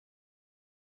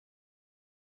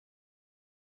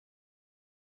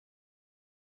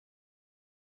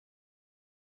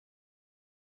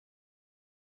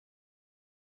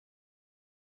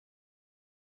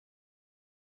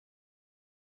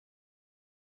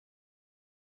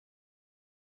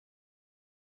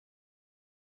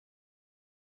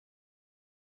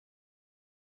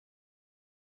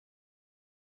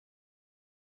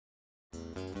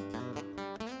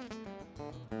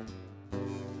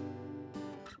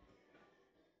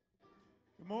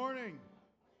morning.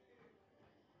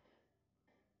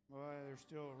 Boy, they're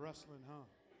still rustling, huh?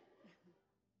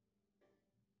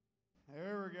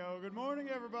 There we go. Good morning,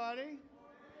 everybody.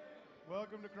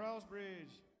 Welcome to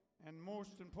Crossbridge. And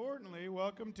most importantly,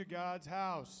 welcome to God's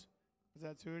house, because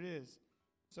that's who it is.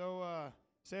 So,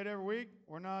 say it every week.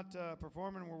 We're not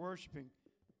performing, we're worshiping.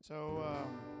 So,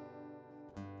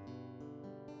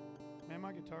 man,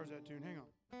 my guitar's that tune. Hang on.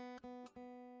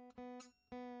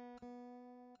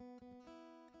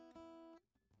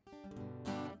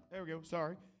 There we go.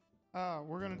 Sorry.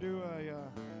 We're going to do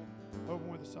open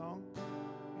with a song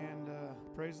and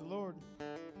praise the Lord.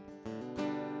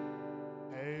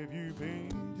 Have you been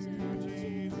to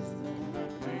Jesus for the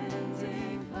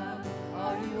cleansing cup?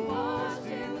 Are you washed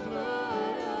in the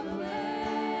blood of the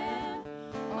Lamb?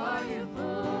 Are you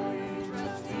fully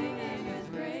trusting in His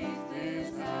grace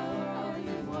this hour? Are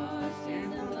you washed in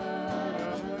the blood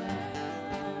of the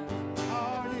Lamb?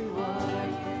 Are you washed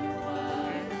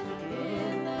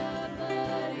in the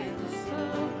blood, in the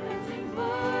soul cleansing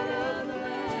blood of the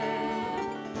Lamb?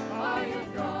 Are your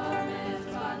garments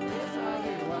spotless? Are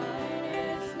they white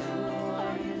as snow?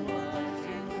 Are you washed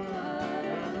in the blood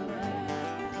of the Lamb?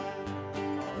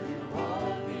 Are you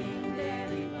walking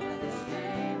daily by the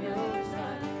Savior's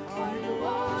side? Are you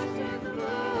washed in the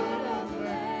blood of the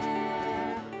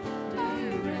Lamb? Do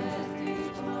you rest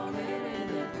each moment in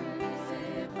the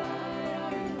crucified?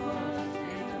 Are you washed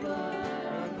in the blood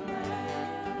of the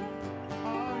Lamb?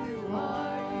 Are you washed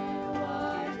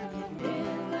in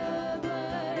the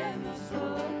blood and the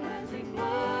soul cleansing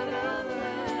blood of the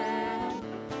Lamb?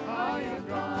 Are your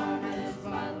garments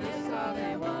spotless? Are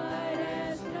they white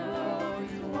as snow? Are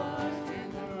you washed in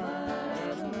the blood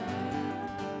of the Lamb?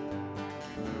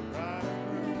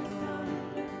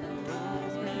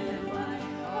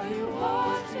 Are you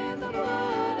washed in the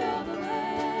blood of the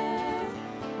Lamb?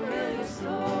 Will your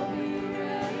soul be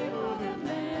ready for the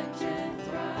mansion's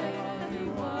bride? Are you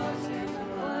washed in the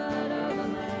blood of the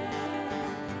Lamb?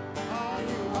 Are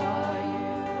you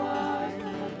washed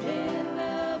in the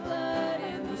blood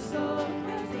and the soul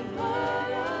cleansing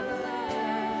blood of the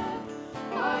Lamb?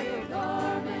 Are your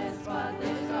garments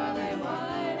spotless? Are they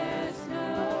white as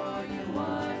snow? Are you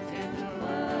washed in the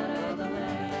blood of the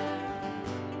Lamb?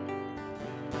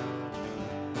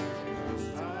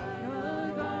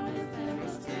 Your garments never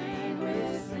stained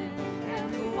with sin, and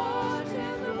be washed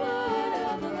in the blood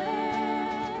of the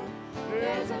Lamb.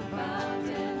 There's a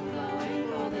fountain flowing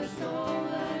for the soul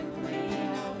unclean.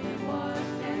 Oh, be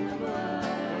washed in the blood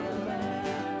of the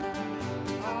Lamb.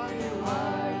 Are you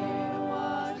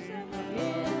washed in the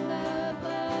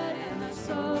blood and the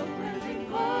soul cleansing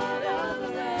blood of the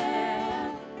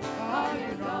Lamb? Are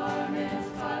your garments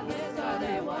spotless? Are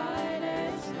they white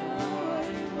as snow? Are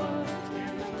you washed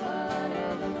in the blood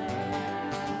of the Lamb?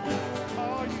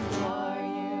 Are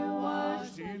you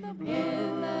washed in the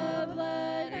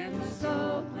blood and the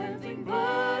soul cleansing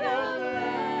blood of the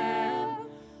Lamb?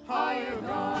 Are your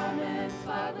garments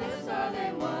spotless? Are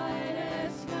they white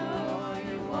as snow? Are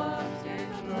you washed in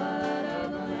the blood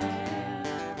of the Lamb?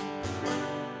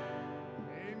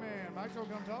 Amen. Michael,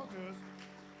 come talk to us.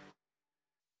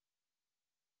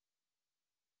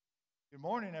 Good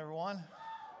morning, everyone.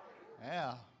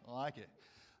 Yeah, I like it.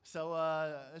 So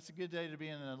it's a good day to be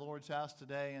in the Lord's house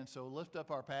today, and so lift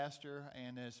up our pastor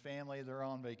and his family. They're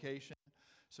on vacation,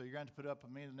 so you're going to put up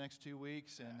with me the next 2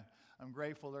 weeks, and I'm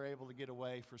grateful they're able to get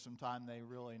away for some time they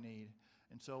really need.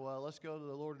 And so let's go to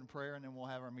the Lord in prayer, and then we'll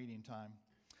have our meeting time.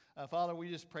 Father, we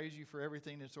just praise you for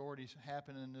everything that's already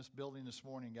happened in this building this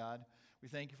morning, God. We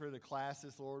thank you for the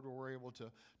classes, Lord, where we're able to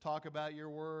talk about your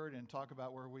word and talk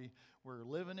about where we're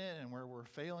living it and where we're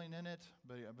failing in it,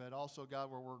 but also, God,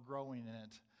 where we're growing in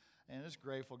it. And it's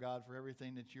grateful, God, for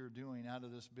everything that you're doing out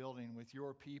of this building with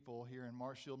your people here in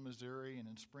Marshfield, Missouri, and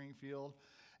in Springfield,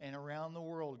 and around the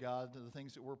world, God, the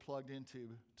things that we're plugged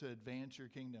into to advance your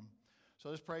kingdom. So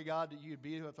let's pray, God, that you'd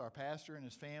be with our pastor and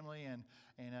his family, and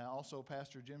also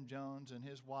Pastor Jim Jones and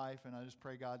his wife. And I just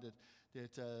pray, God,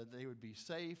 that they would be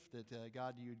safe, that,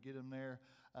 God, you'd get them there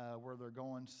where they're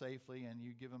going safely, and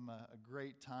you give them a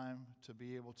great time to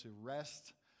be able to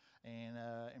rest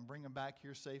and bring them back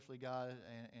here safely, God,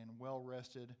 and well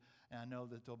rested. And I know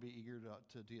that they'll be eager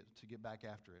to get back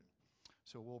after it.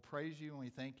 So we'll praise you, and we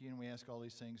thank you, and we ask all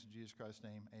these things in Jesus Christ's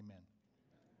name. Amen.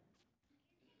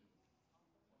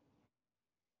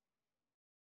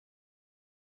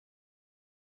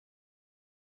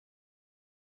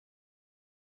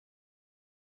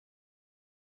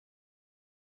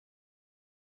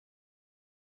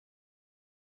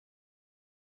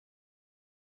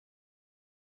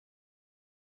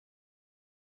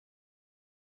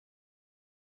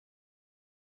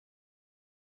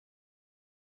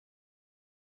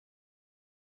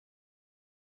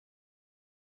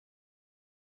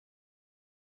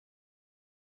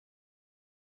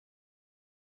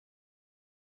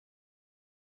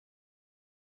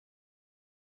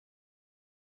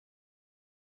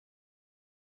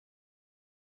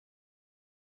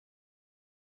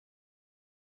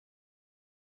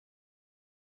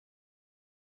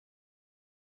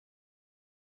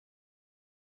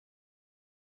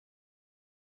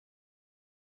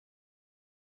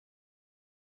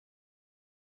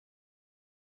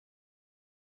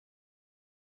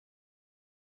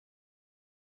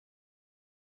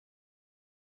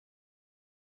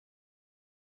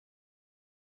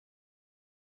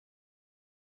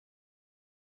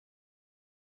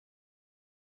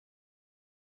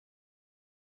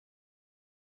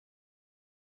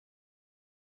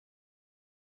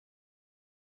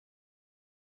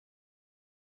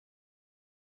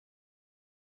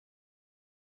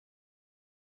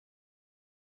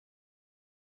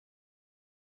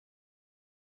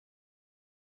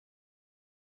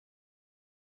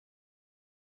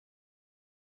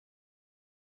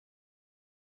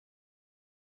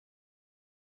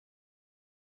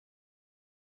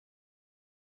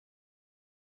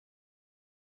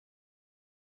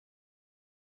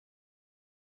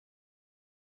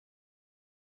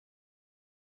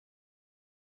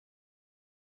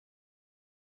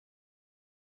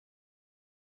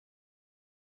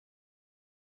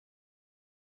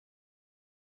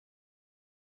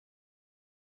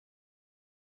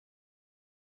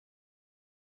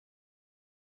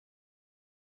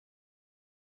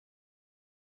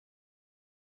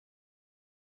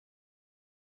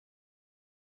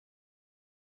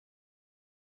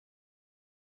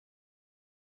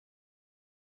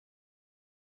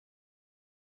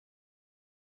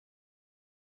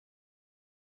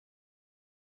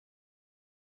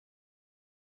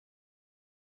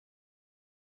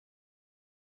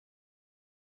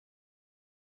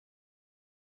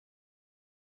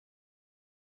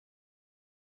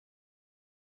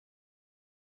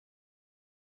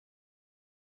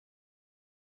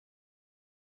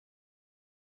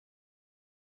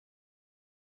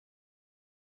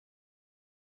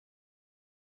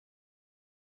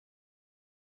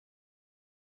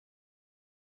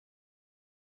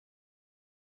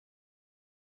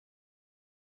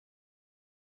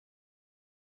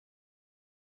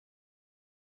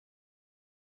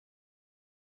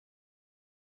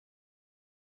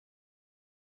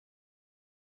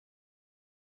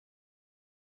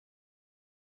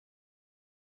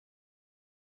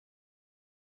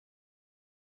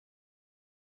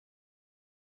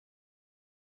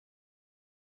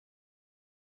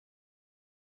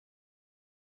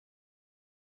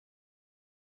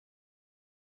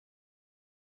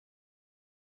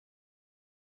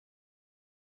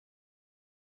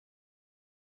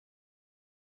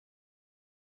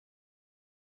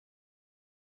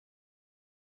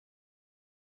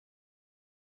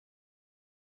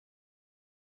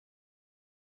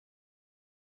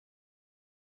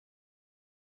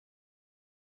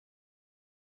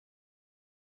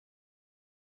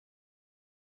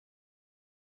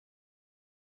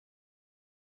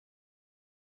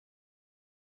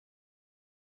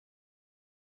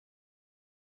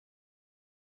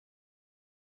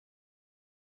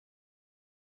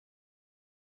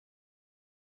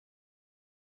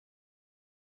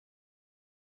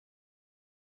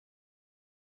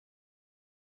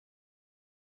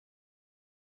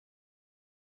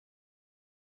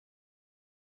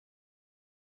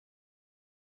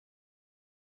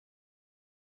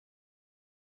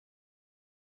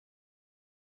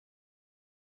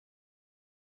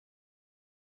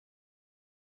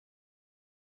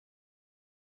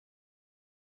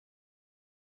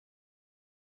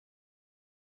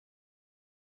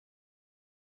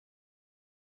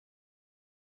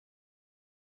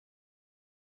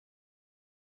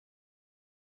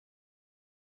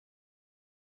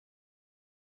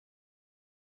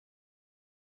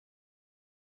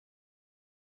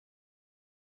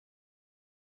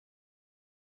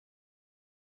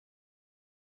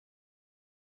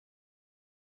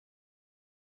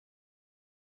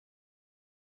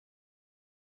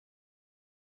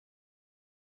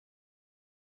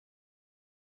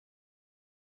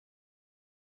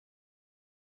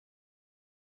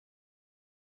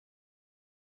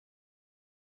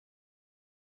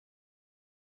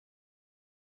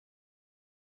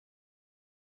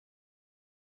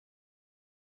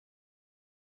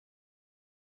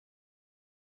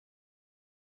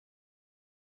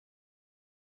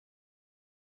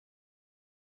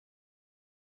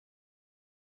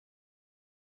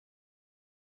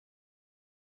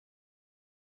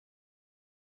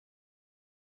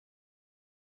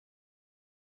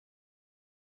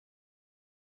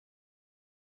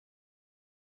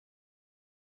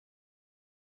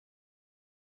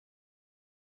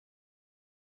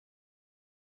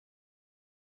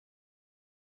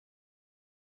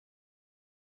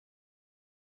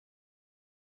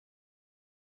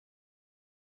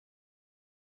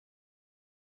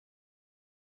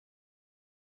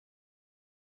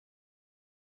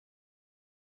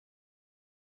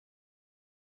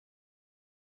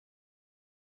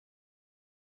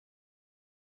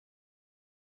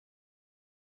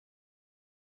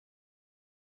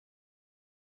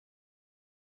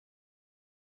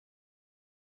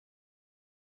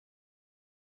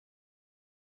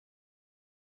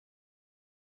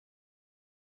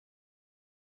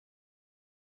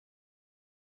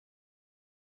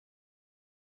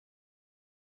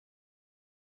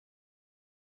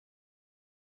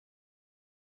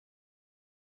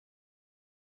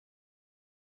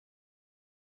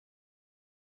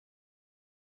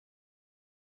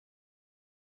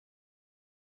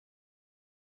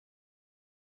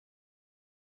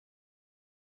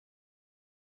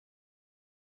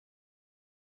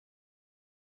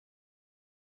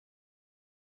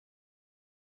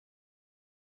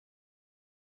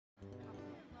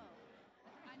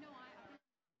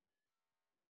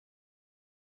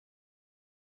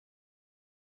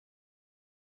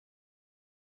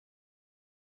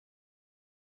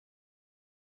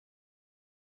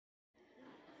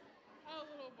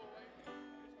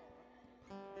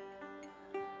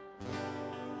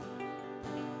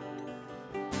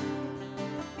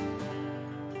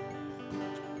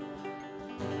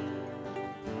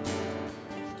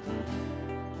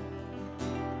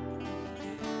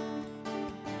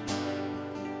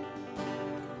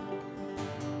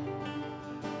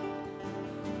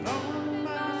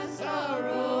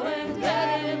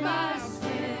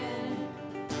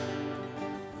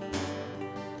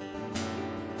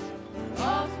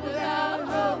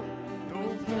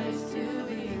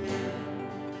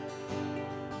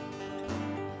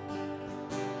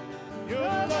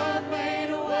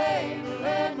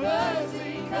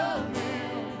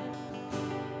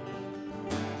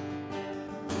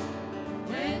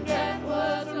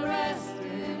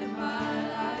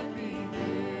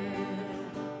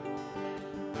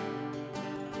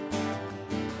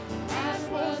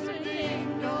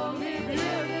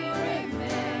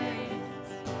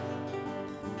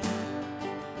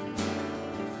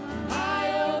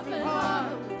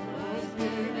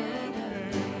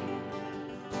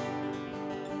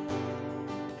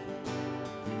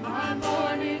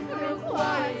 Morning grew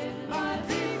quiet, my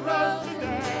feet rose to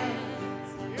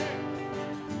dance.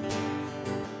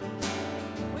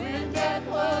 When death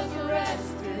was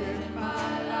arrested and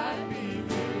my life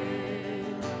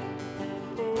began.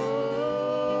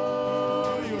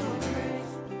 Oh, your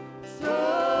grace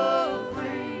so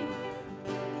free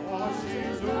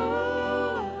washes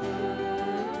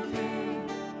over me.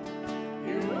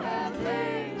 You have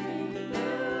made me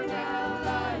new, now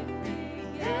life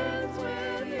begins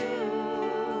with you.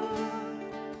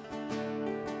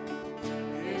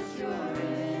 It's your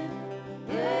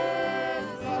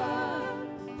endless love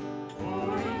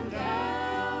pouring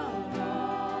down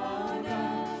on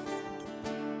us.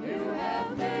 You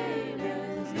have made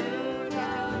us new,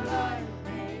 now life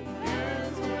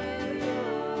begins with you.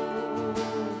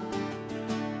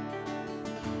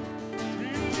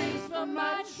 Released from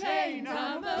my chains,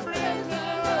 I'm a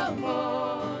prisoner of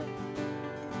more.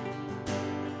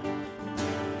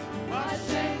 My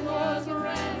shame was a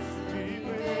ransom we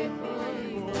paid for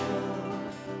you.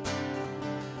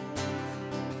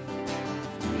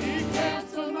 He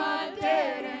canceled my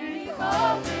debt and he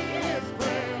called me his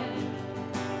friend.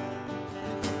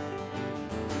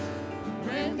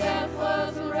 When death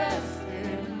was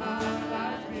arrested, my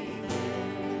life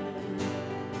began.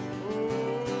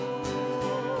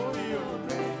 Oh, your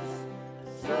grace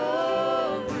so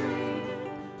free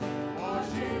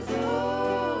washes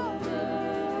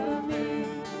over me.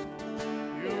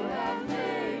 You have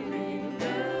made me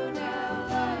new, now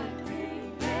life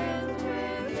begins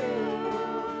with you.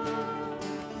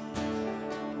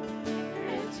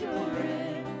 It's your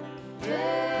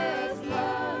endless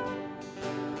love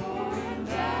pouring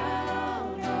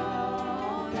down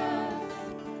on us.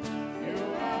 You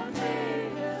have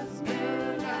made us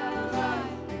new, now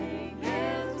life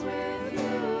begins with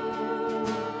you.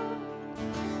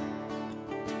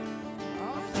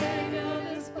 I'm Savior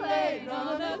displayed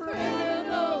on a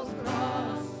criminal's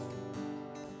cross.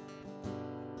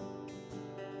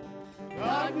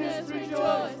 Darkness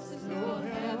rejoices, though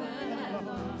heaven had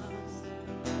lost.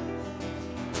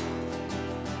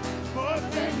 But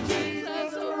then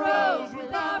Jesus arose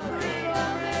with our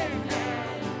freedom in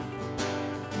hand.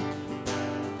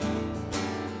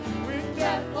 When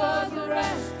death was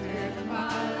arrested,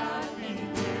 my life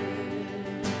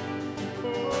began.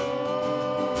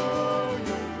 Oh,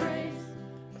 your grace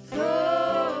so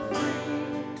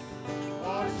free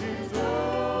washes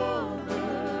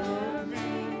over me.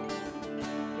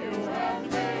 You have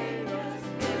made us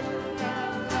new,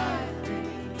 now life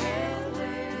begins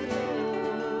with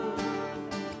you.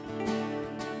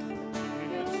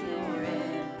 It's your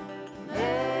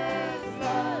endless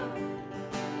love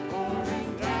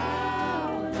pouring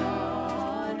down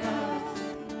on us.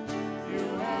 You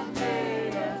have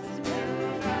made us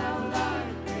new, now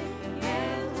life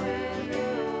begins with you.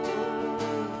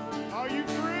 Are you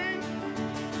free?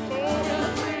 Oh,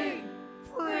 you're free,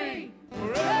 free,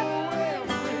 forever we're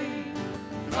free.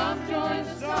 Come join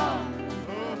the song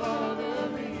of all the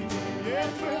meaning. Yes,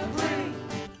 we're free,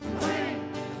 free,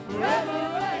 forever,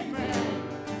 amen.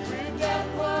 When death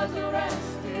was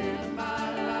arrested,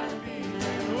 my life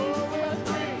began. Oh, we're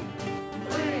free,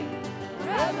 free,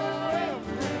 forever we're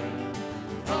free.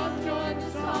 Come join the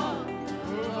song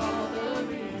of all the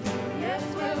meaning. Yes,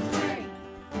 we're free,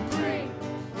 free,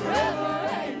 forever,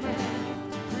 amen.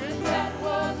 When death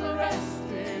was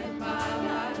arrested, my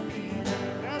life began.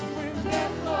 That's when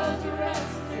death was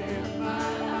arrested,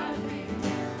 my life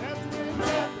began. That's when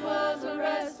death was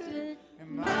arrested, and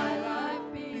my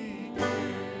life began.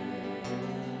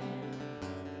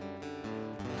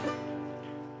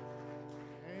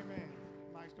 Amen.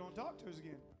 Mike's gonna talk to us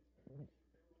again.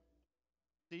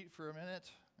 Seat for a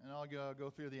minute, and I'll go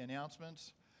through the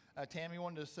announcements. Tammy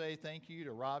wanted to say thank you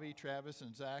to Robbie, Travis,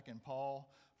 and Zach, and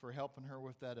Paul for helping her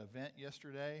with that event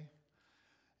yesterday.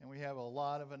 And we have a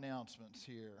lot of announcements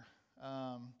here.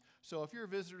 So if you're a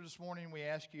visitor this morning, we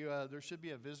ask you, there should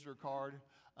be a visitor card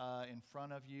in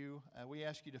front of you. We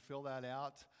ask you to fill that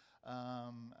out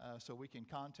so we can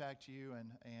contact you,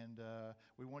 and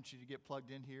we want you to get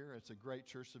plugged in here. It's a great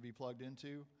church to be plugged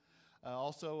into.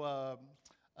 Also,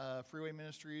 Freeway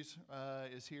Ministries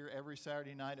is here every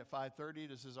Saturday night at 5:30.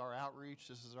 This is our outreach.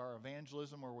 This is our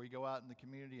evangelism where we go out in the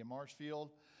community in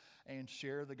Marshfield and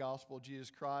share the gospel of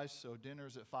Jesus Christ. So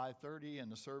dinner's at 5:30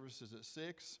 and the service is at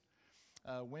 6.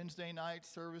 Wednesday night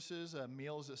services,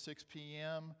 meals at 6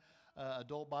 p.m.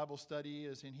 Adult Bible study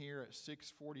is in here at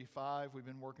 6:45. We've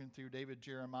been working through David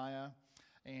Jeremiah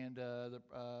and the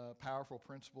powerful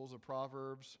principles of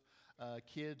Proverbs.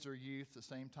 Kids or youth at the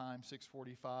same time,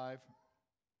 6:45.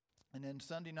 And then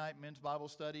Sunday night men's Bible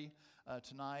study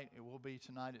tonight. It will be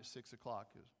tonight at 6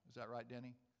 o'clock. Is that right,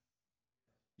 Denny?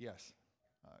 Yes.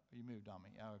 You moved on me.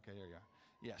 Oh, okay, there you are.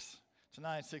 Yes.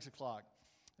 Tonight at 6 o'clock.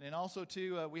 And then also,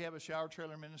 too, we have a shower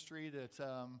trailer ministry that's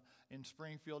in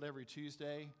Springfield every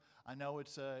Tuesday. I know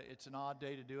it's an odd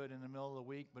day to do it in the middle of the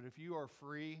week, but if you are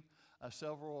free,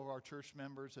 several of our church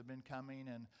members have been coming,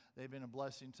 and they've been a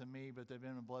blessing to me, but they've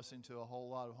been a blessing to a whole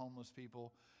lot of homeless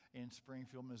people in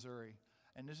Springfield, Missouri.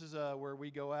 And this is where we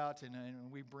go out and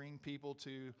we bring people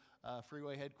to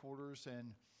Freeway headquarters,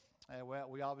 and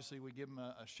we obviously give them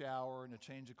a shower and a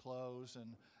change of clothes,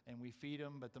 and we feed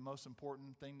them. But the most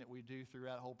important thing that we do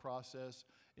throughout the whole process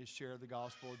is share the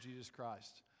gospel of Jesus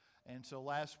Christ. And so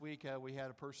last week we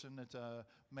had a person that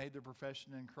made their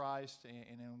profession in Christ,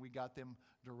 and then we got them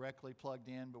directly plugged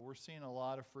in. But we're seeing a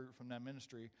lot of fruit from that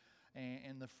ministry,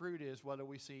 and the fruit is whether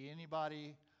we see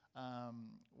anybody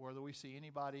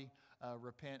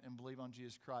repent and believe on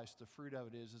Jesus Christ, the fruit of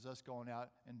it is us going out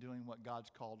and doing what God's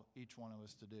called each one of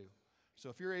us to do. So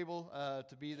if you're able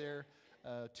to be there,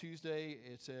 Tuesday,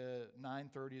 it's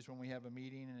 9:30 is when we have a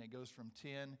meeting, and it goes from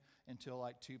 10 until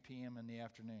like 2 p.m. in the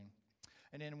afternoon.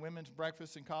 And then women's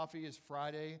breakfast and coffee is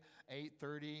Friday,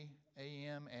 8:30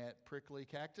 a.m. at Prickly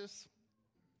Cactus.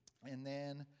 And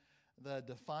then the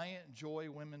Defiant Joy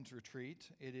Women's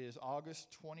Retreat, it is August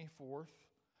 24th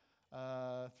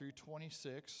through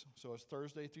 26th. So it's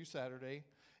Thursday through Saturday.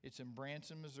 It's in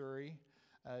Branson, Missouri.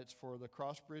 It's for the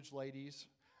Crossbridge ladies.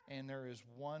 And there is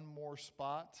one more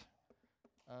spot,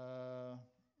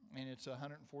 and it's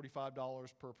 $145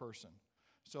 per person.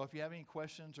 So if you have any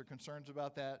questions or concerns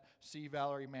about that, see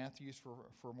Valerie Matthews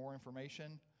for more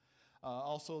information.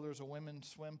 Also, there's a women's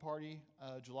swim party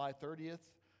July 30th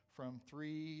from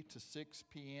 3 to 6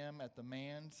 p.m. at the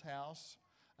Man's House.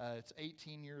 It's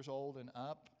 18 years old and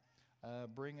up.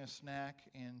 Bring a snack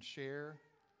and share.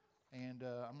 And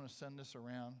I'm going to send this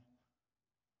around.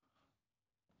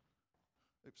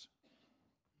 Oops.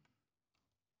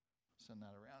 Send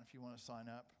that around if you want to sign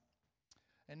up.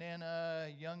 And then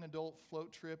young adult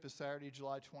float trip is Saturday,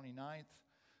 July 29th.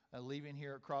 Leaving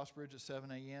here at Crossbridge at 7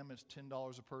 a.m. It's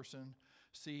 $10 a person.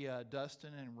 See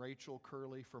Dustin and Rachel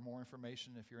Curley for more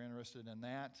information if you're interested in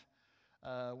that.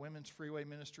 Women's Freeway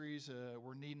Ministries,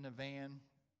 we're needing a van.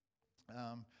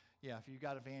 If you've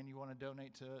got a van you want to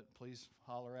donate to it, please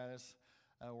holler at us.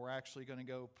 We're actually going to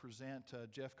go present.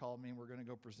 Jeff called me, and we're going to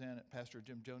go present at Pastor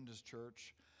Jim Jones's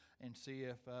church and see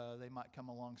if they might come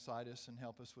alongside us and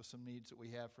help us with some needs that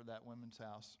we have for that women's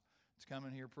house. It's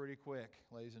coming here pretty quick,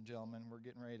 ladies and gentlemen. We're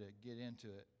getting ready to get into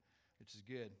it, which is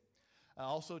good.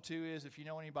 Also, too, is if you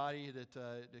know anybody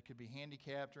that could be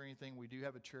handicapped or anything, we do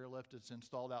have a chairlift that's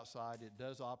installed outside. It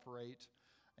does operate,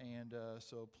 and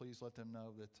so please let them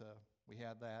know that we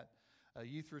have that.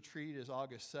 Youth retreat is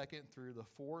August 2nd through the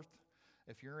 4th.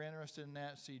 If you're interested in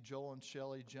that, see Joel and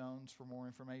Shelley Jones for more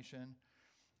information.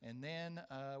 And then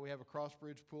we have a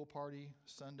Crossbridge pool party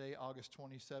Sunday, August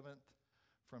 27th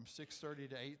from 6:30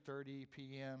 to 8:30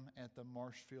 p.m. at the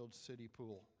Marshfield City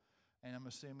Pool. And I'm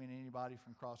assuming anybody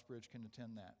from Crossbridge can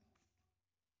attend that.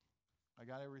 I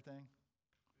got everything?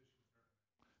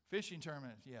 Fishing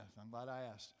tournament. Yes, I'm glad I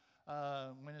asked.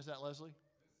 When is that, Leslie?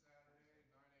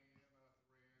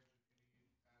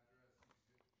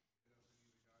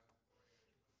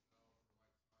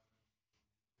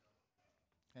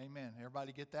 Amen.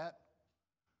 Everybody get that?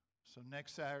 So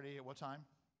next Saturday at what time?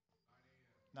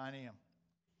 9 a.m.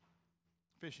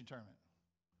 Fishing tournament.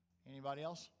 Anybody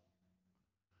else?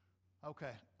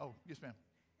 Okay. Oh, yes, ma'am.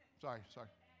 Sorry.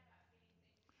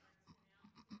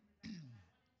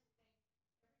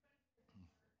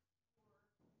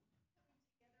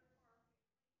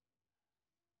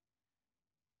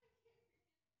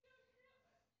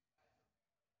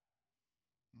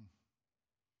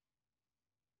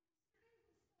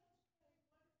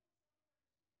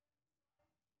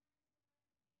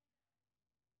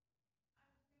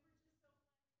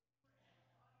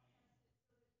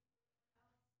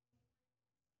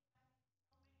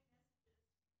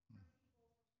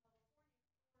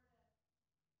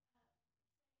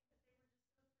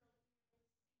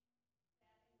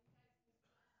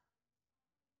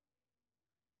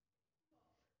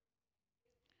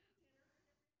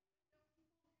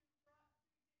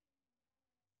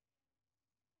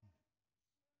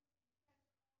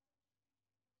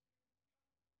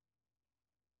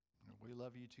 We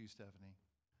love you too, Stephanie.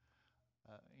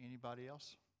 Anybody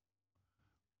else?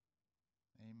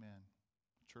 Amen.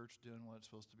 Church doing what it's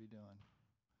supposed to be doing.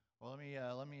 Well,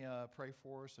 let me pray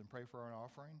for us and pray for our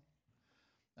offering.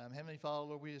 Heavenly Father,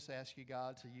 Lord, we just ask you,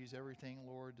 God, to use everything,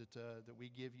 Lord, that we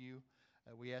give you.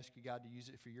 We ask you, God, to use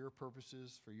it for your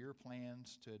purposes, for your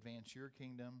plans, to advance your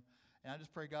kingdom. And I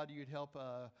just pray, God, you'd help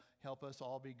us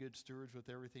all be good stewards with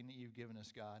everything that you've given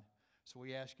us, God. So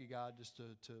we ask you, God, just to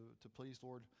please,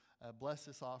 Lord, bless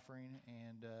this offering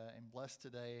and bless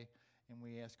today. And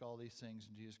we ask all these things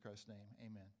in Jesus Christ's name.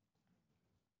 Amen.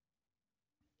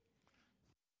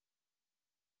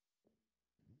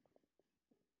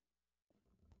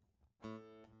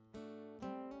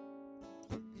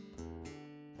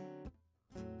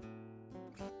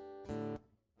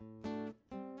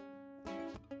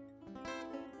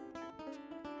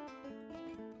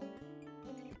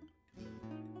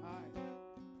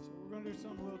 Do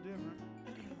something a little different.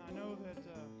 I know that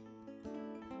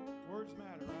words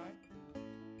matter, right?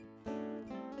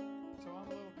 So I'm a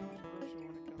little controversial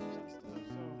when it comes to stuff.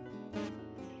 So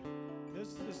this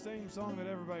is the same song that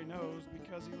everybody knows,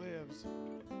 Because He Lives,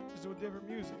 just with different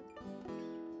music.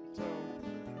 So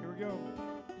here we go.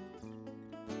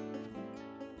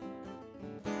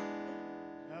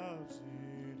 Because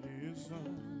it is so.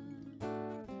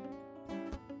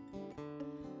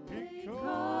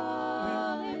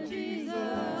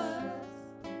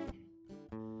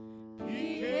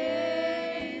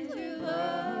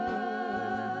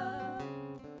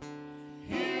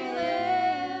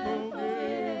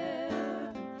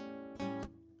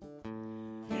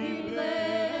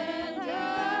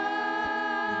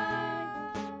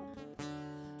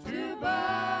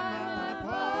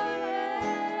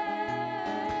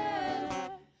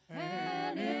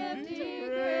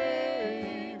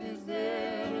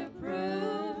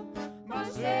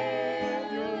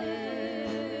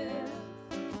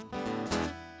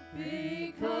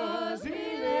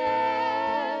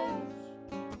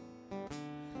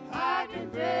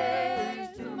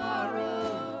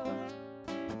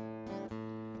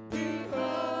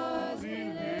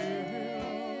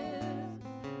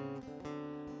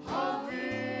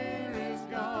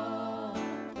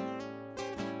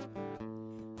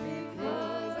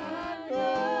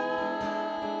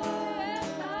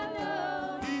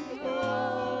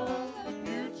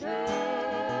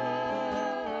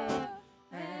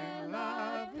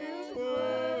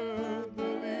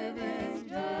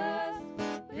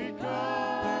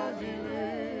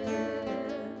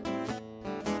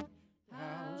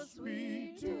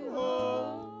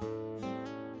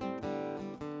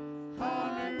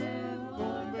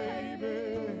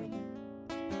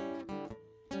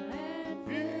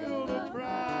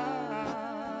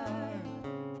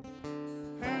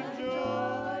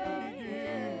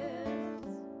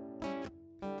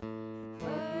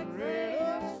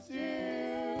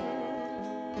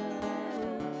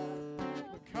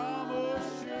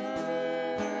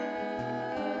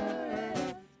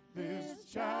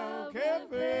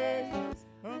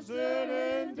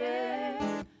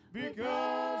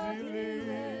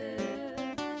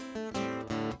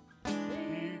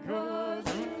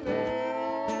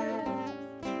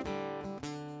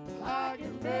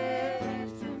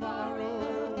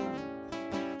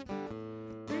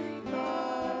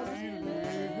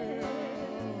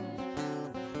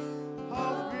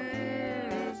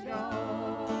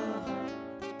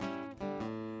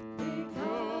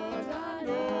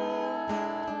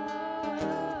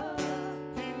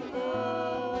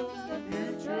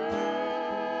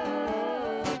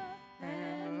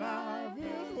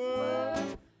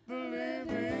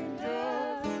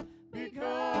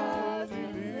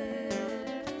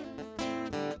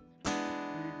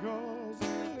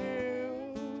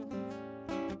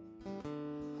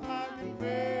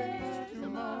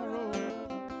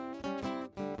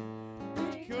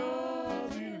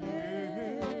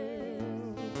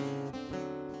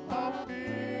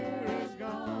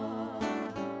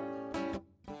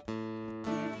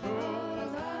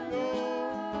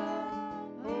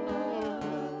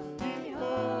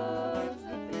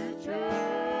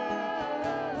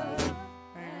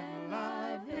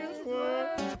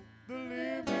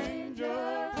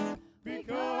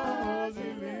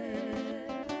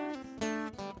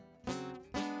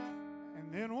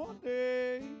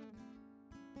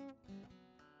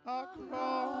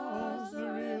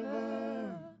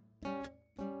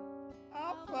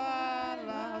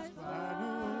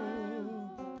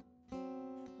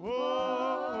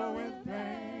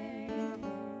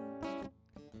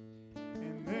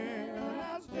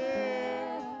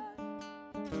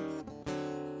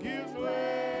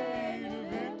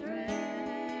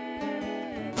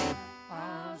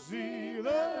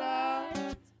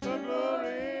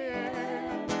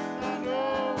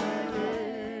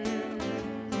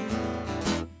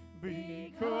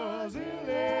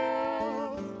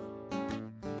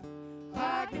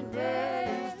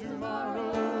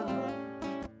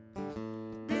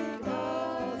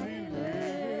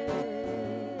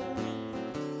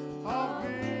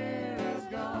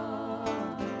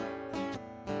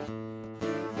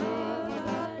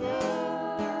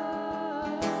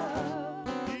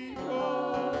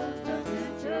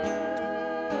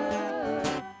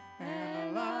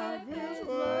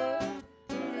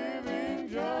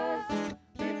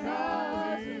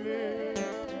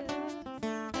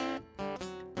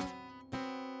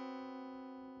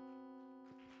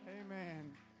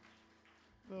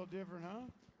 different, huh?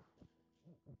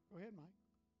 Go ahead, Mike.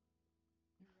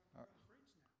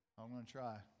 I'm going to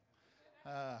try.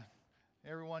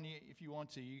 Everyone, if you want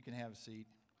to, you can have a seat.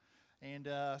 And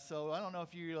so I don't know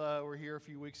if you were here a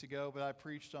few weeks ago, but I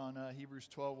preached on Hebrews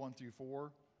 12, 1 through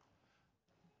 4.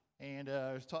 And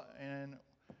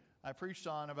I preached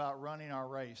on about running our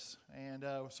race. And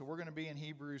so we're going to be in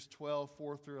Hebrews 12,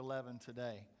 4 through 11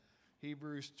 today.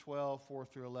 Hebrews 12, 4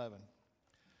 through 11.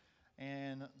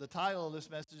 And the title of this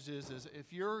message is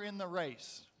if you're in the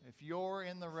race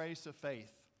of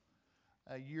faith,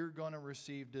 you're going to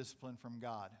receive discipline from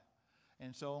God.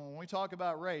 And so when we talk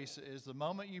about race, is the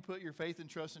moment you put your faith and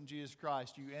trust in Jesus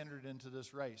Christ, you entered into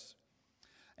this race.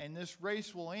 And this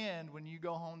race will end when you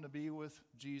go home to be with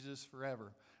Jesus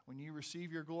forever. When you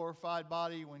receive your glorified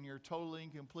body, when you're totally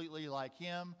and completely like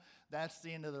Him, that's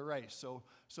the end of the race.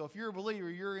 So if you're a believer,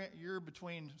 you're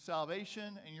between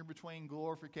salvation and you're between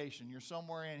glorification. You're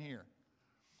somewhere in here.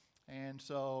 And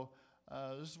so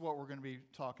this is what we're going to be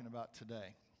talking about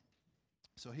today.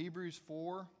 So Hebrews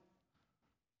 12,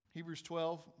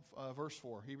 verse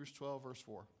 4. Hebrews 12, verse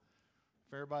 4.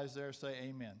 If everybody's there, say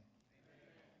amen.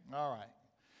 Amen. All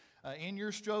right. In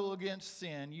your struggle against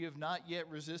sin, you have not yet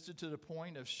resisted to the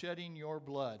point of shedding your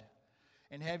blood.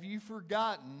 And have you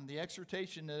forgotten the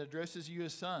exhortation that addresses you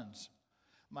as sons?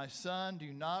 My son,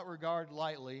 do not regard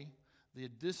lightly the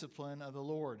discipline of the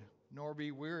Lord, nor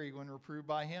be weary when reproved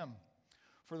by Him.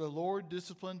 For the Lord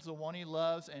disciplines the one He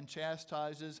loves and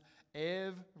chastises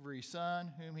every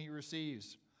son whom He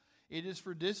receives. It is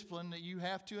for discipline that you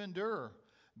have to endure.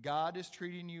 God is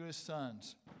treating you as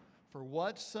sons. For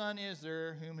what son is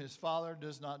there whom his father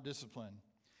does not discipline?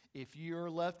 If you are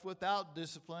left without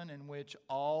discipline in which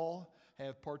all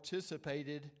have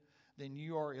participated, then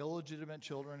you are illegitimate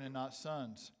children and not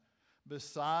sons.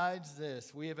 Besides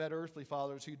this, we have had earthly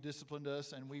fathers who disciplined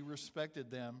us, and we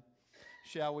respected them.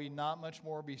 Shall we not much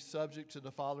more be subject to the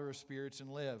Father of spirits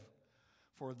and live?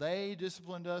 For they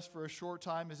disciplined us for a short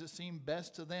time as it seemed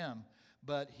best to them,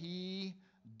 but He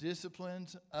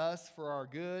disciplines us for our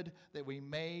good, that we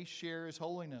may share His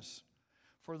holiness.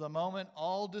 For the moment,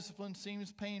 all discipline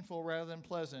seems painful rather than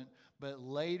pleasant, but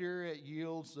later it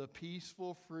yields the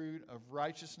peaceful fruit of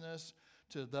righteousness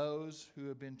to those who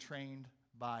have been trained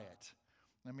by it.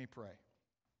 Let me pray.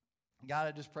 God,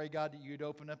 I just pray, God, that you would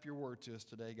open up your word to us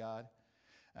today, God.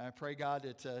 And I pray, God,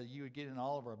 that you would get in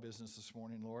all of our business this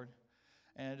morning, Lord.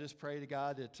 And I just pray to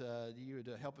God that you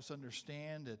would help us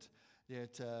understand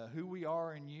that who we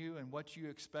are in you and what you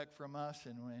expect from us,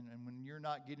 and when you're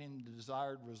not getting the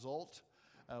desired result,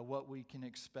 what we can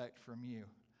expect from you.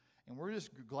 And we're just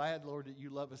glad, Lord, that you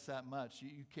love us that much.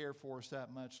 You care for us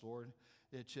that much, Lord,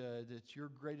 that your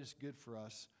greatest good for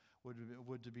us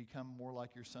would to become more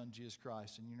like your Son, Jesus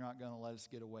Christ, and you're not going to let us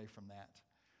get away from that.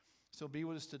 So be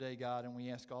with us today, God, and we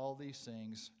ask all these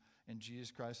things in Jesus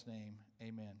Christ's name.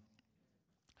 Amen.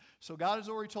 So God has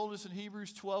already told us in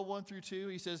Hebrews 12, 1 through 2,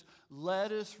 He says,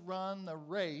 let us run the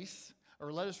race,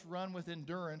 or let us run with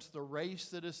endurance the race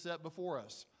that is set before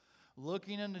us,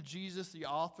 looking unto Jesus, the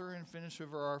author and finisher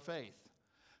of our faith.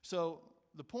 So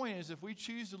the point is, if we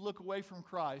choose to look away from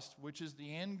Christ, which is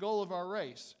the end goal of our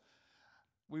race,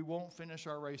 we won't finish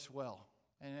our race well.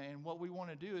 And what we want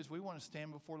to do is we want to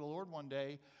stand before the Lord one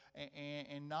day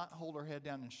and not hold our head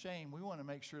down in shame. We want to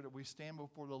make sure that we stand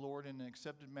before the Lord in an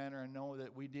accepted manner and know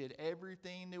that we did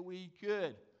everything that we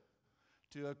could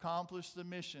to accomplish the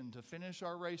mission, to finish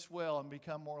our race well and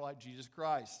become more like Jesus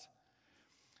Christ.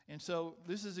 And so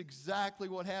this is exactly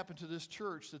what happened to this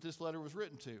church that this letter was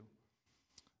written to.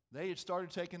 They had started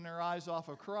taking their eyes off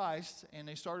of Christ, and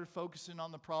they started focusing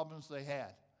on the problems they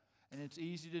had. And it's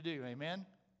easy to do, amen?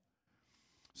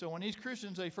 So when these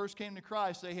Christians, they first came to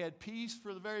Christ, they had peace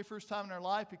for the very first time in their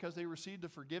life because they received the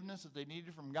forgiveness that they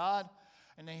needed from God.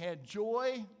 And they had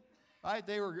joy, right?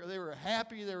 They were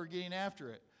happy, they were getting after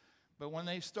it. But when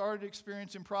they started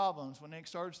experiencing problems, when they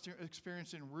started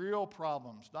experiencing real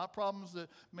problems, not problems that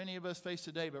many of us face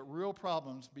today, but real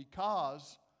problems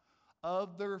because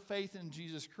of their faith in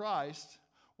Jesus Christ,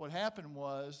 what happened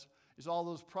is all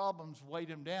those problems weighed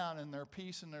them down, and their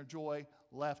peace and their joy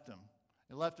left them.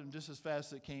 It left them just as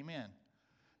fast as it came in.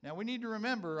 Now, we need to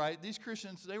remember, right, these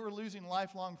Christians, they were losing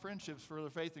lifelong friendships for their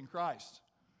faith in Christ.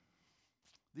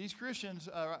 These Christians,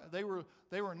 they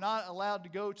were not allowed to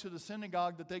go to the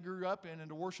synagogue that they grew up in and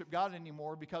to worship God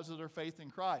anymore because of their faith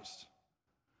in Christ.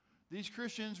 These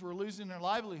Christians were losing their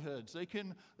livelihoods. They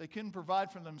couldn't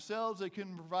provide for themselves. They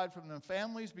couldn't provide for their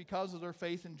families because of their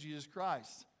faith in Jesus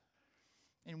Christ.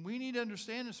 And we need to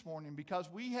understand this morning, because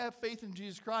we have faith in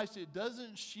Jesus Christ, it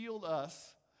doesn't shield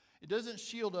us. It doesn't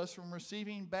shield us from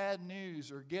receiving bad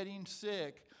news or getting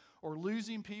sick or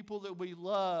losing people that we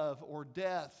love, or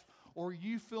death, or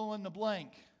you fill in the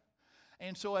blank.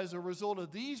 And so as a result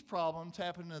of these problems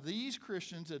happening to these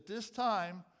Christians at this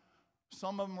time,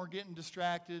 some of them were getting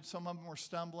distracted, some of them were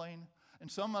stumbling,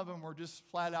 and some of them were just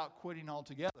flat out quitting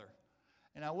altogether.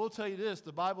 And I will tell you this,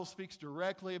 the Bible speaks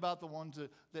directly about the ones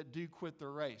that do quit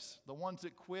their race. The ones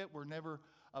that quit were never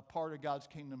a part of God's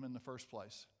kingdom in the first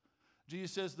place.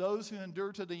 Jesus says, those who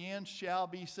endure to the end shall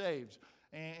be saved.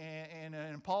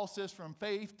 And Paul says, from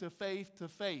faith to faith to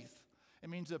faith. It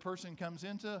means a person comes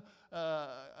into,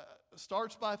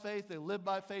 starts by faith, they live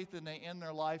by faith, and they end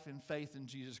their life in faith in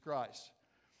Jesus Christ.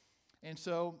 And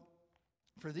so,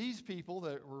 for these people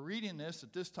that were reading this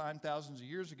at this time, thousands of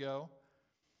years ago,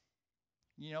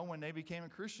 you know, when they became a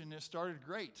Christian, it started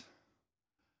great.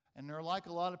 And they're like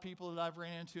a lot of people that I've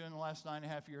ran into in the last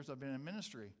 9.5 years I've been in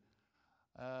ministry.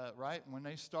 Right? When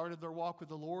they started their walk with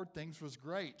the Lord, things was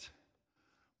great.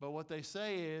 But what they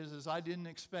say is I didn't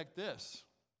expect this.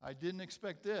 I didn't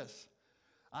expect this.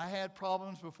 I had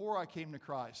problems before I came to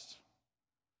Christ.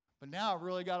 But now I've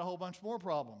really got a whole bunch more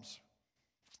problems.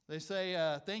 They say,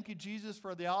 thank you, Jesus,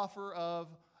 for the offer of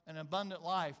an abundant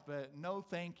life, but no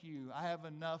thank you. I have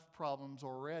enough problems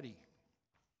already.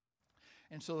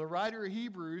 And so the writer of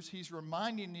Hebrews, he's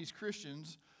reminding these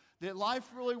Christians that life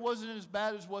really wasn't as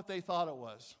bad as what they thought it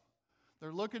was.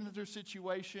 They're looking at their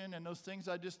situation, and those things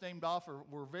I just named off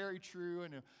were very true,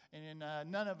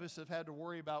 and none of us have had to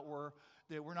worry about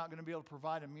that we're not going to be able to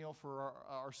provide a meal for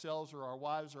ourselves or our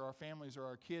wives or our families or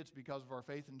our kids because of our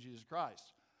faith in Jesus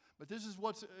Christ. But this is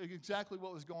exactly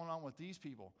what was going on with these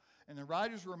people. And the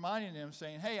writer's reminding them,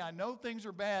 saying, hey, I know things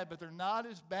are bad, but they're not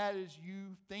as bad as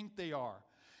you think they are.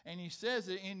 And he says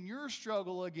that in your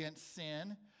struggle against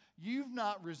sin, you've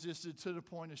not resisted to the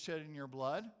point of shedding your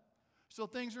blood. So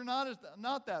things are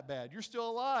not that bad. You're still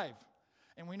alive.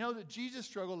 And we know that Jesus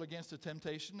struggled against the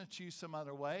temptation to choose some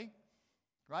other way.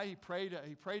 Right? He prayed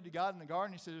to God in the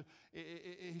garden.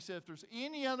 He said, if there's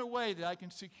any other way that I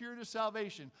can secure the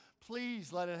salvation,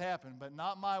 please let it happen. But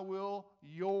not my will,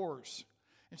 yours.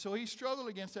 And so he struggled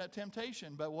against that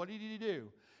temptation. But what did he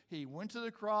do? He went to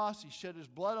the cross. He shed his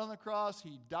blood on the cross.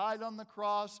 He died on the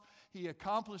cross. He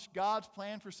accomplished God's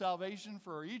plan for salvation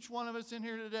for each one of us in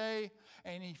here today.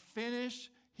 And he finished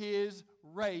his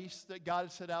race that God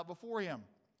had set out before him.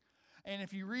 And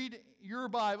if you read your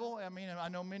Bible, I mean, I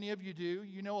know many of you do,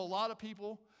 you know a lot of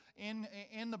people in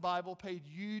the Bible paid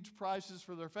huge prices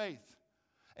for their faith.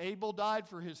 Abel died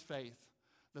for his faith.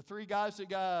 The three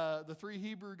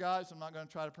Hebrew guys, I'm not going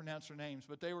to try to pronounce their names,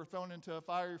 but they were thrown into a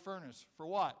fiery furnace. For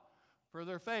what? For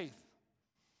their faith.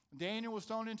 Daniel was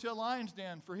thrown into a lion's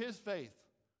den for his faith.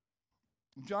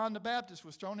 John the Baptist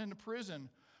was thrown into prison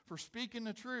for speaking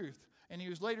the truth, and he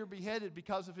was later beheaded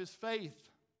because of his faith.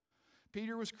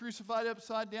 Peter was crucified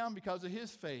upside down because of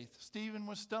his faith. Stephen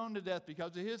was stoned to death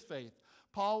because of his faith.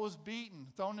 Paul was beaten,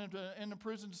 thrown into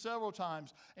prison several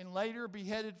times, and later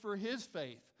beheaded for his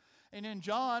faith. And then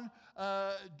John,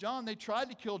 they tried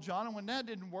to kill John, and when that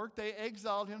didn't work, they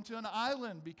exiled him to an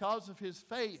island because of his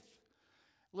faith.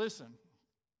 Listen,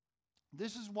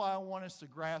 this is why I want us to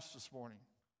grasp this morning.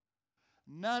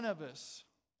 None of us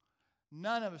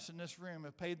in this room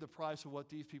have paid the price of what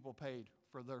these people paid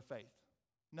for their faith.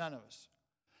 None of us.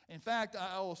 In fact,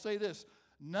 I will say this.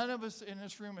 None of us in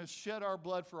this room have shed our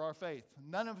blood for our faith.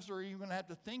 None of us are even going to have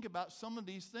to think about some of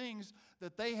these things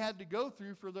that they had to go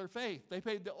through for their faith. They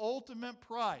paid the ultimate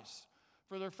price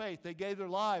for their faith. They gave their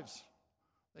lives.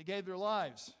 They gave their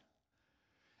lives.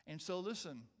 And so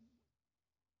listen,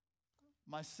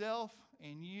 myself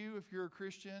and you, if you're a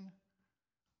Christian,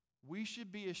 we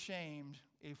should be ashamed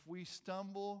if we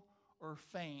stumble or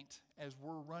faint as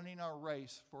we're running our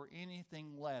race for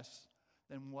anything less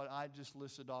than what I just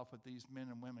listed off what these men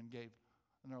and women gave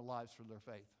in their lives for their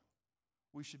faith.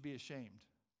 We should be ashamed.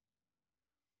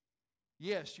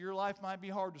 Yes, your life might be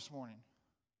hard this morning.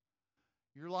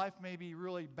 Your life may be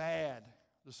really bad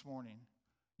this morning.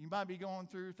 You might be going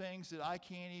through things that I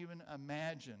can't even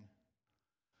imagine.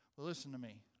 But listen to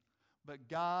me. But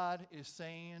God is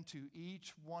saying to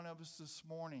each one of us this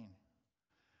morning,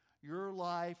 your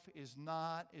life is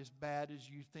not as bad as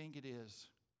you think it is.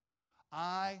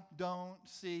 I don't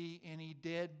see any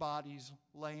dead bodies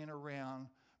laying around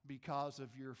because of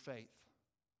your faith.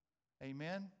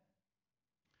 Amen?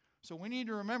 So we need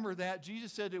to remember that.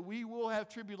 Jesus said that we will have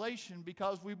tribulation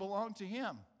because we belong to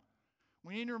Him.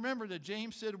 We need to remember that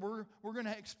James said we're going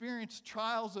to experience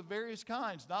trials of various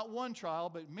kinds. Not one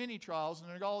trial, but many trials, and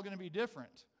they're all going to be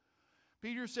different.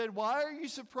 Peter said, why are you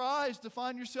surprised to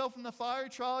find yourself in the fiery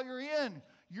trial you're in?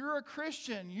 You're a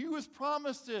Christian. You was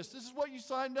promised this. This is what you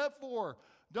signed up for.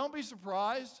 Don't be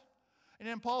surprised. And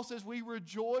then Paul says we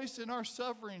rejoice in our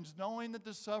sufferings, knowing that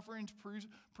the sufferings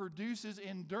produces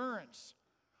endurance.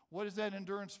 What is that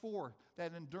endurance for?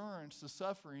 That endurance, the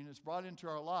suffering is brought into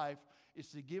our life, is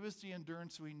to give us the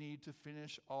endurance we need to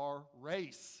finish our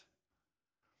race.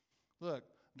 Look,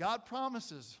 God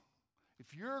promises.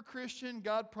 If you're a Christian,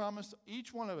 God promised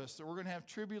each one of us that we're going to have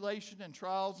tribulation and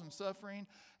trials and suffering.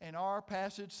 And our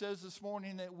passage says this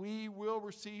morning that we will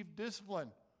receive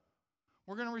discipline.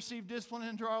 We're going to receive discipline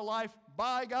into our life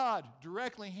by God,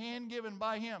 directly hand-given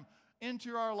by Him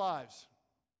into our lives.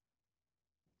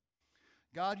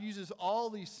 God uses all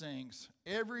these things,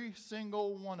 every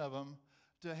single one of them,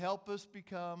 to help us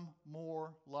become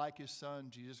more like His Son,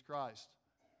 Jesus Christ.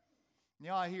 You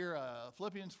know, I hear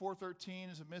Philippians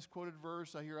 4:13 is a misquoted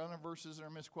verse. I hear other verses that are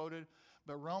misquoted.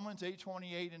 But Romans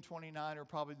 8:28 and 29 are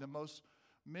probably the most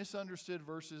misunderstood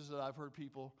verses that I've heard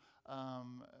people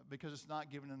because it's not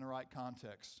given in the right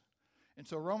context. And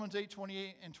so Romans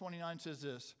 8:28 and 29 says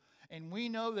this, "And we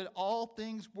know that all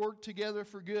things work together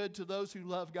for good to those who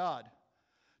love God,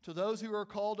 to those who are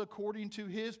called according to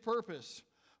His purpose.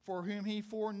 For whom He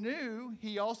foreknew,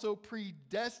 He also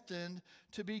predestined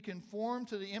to be conformed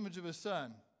to the image of His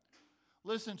Son."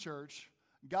 Listen, church,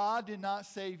 God did not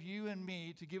save you and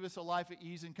me to give us a life of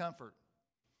ease and comfort.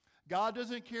 God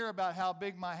doesn't care about how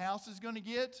big my house is going to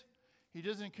get. He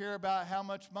doesn't care about how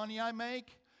much money I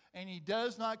make. And He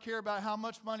does not care about how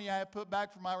much money I have put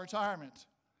back for my retirement.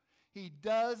 He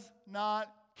does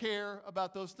not care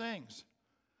about those things.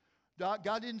 God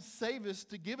didn't save us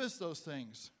to give us those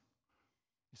things.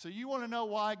 So you want to know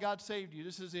why God saved you?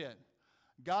 This is it.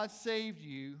 God saved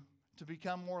you to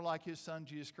become more like His Son,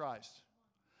 Jesus Christ.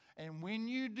 And when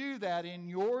you do that in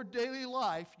your daily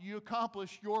life, you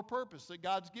accomplish your purpose that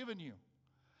God's given you.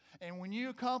 And when you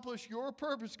accomplish your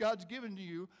purpose God's given to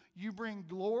you, you bring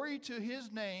glory to His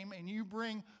name, and you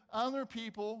bring other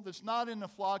people that's not in the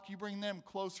flock, you bring them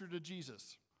closer to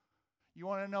Jesus. You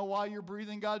want to know why you're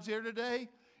breathing God's air today?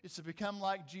 It's to become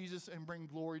like Jesus and bring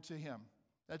glory to Him.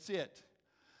 That's it.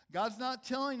 God's not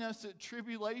telling us that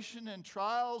tribulation and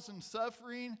trials and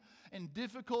suffering and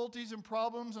difficulties and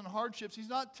problems and hardships, He's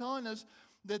not telling us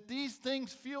that these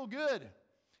things feel good.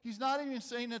 He's not even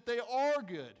saying that they are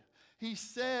good. He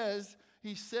says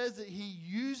that He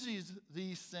uses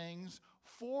these things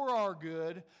for our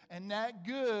good, and that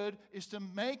good is to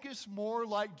make us more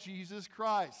like Jesus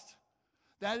Christ.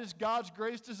 That is God's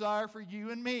greatest desire for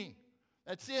you and me.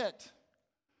 That's it.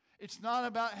 It's not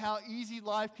about how easy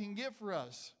life can get for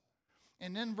us.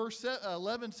 And then verse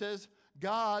 11 says,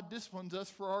 God disciplines us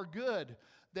for our good,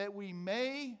 that we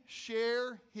may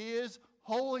share His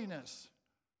holiness.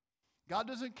 God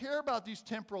doesn't care about these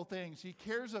temporal things. He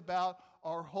cares about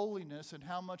our holiness and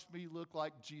how much we look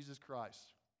like Jesus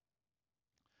Christ.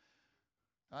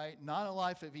 All right? Not a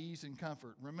life of ease and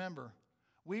comfort. Remember,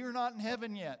 we are not in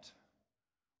heaven yet.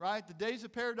 Right? The days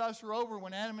of paradise are over.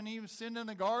 When Adam and Eve sinned in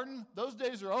the garden, those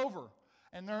days are over.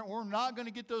 And we're not going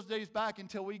to get those days back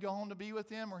until we go home to be with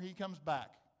Him or He comes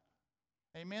back.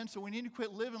 Amen? So we need to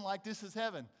quit living like this is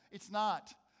heaven. It's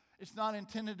not. It's not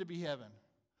intended to be heaven.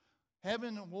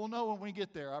 Heaven, we'll know when we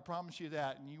get there. I promise you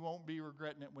that. And you won't be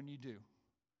regretting it when you do.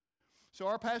 So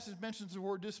our passage mentions the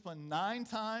word discipline 9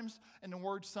 times and the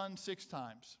word son 6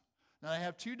 times. Now, they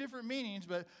have 2 different meanings,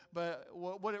 but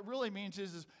what it really means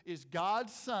is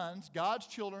God's sons, God's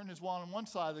children is on one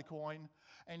side of the coin,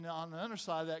 and on the other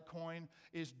side of that coin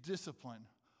is discipline.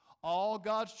 All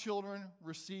God's children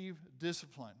receive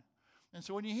discipline. And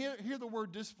so when you hear the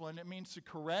word discipline, it means to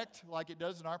correct, like it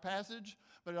does in our passage,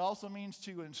 but it also means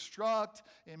to instruct,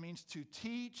 it means to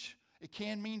teach, it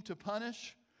can mean to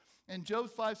punish. And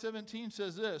Job 5:17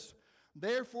 says this,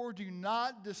 "Therefore do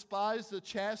not despise the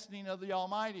chastening of the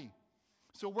Almighty."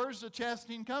 So where's the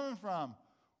chastening coming from?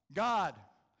 God.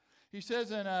 He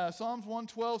says in Psalms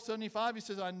 112:75, He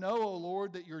says, "I know, O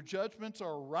Lord, that your judgments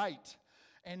are right,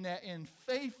 and that in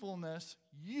faithfulness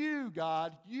you,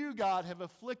 God, have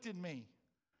afflicted me."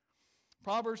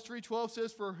 Proverbs 3:12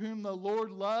 says, "For whom the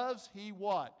Lord loves, He"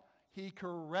 what? He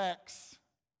corrects.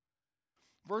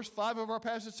 Verse 5 of our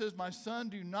passage says, "My son,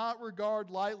 do not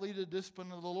regard lightly the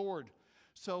discipline of the Lord."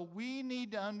 So we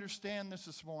need to understand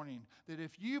this morning, that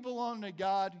if you belong to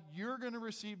God, you're going to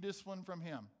receive discipline from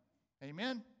Him.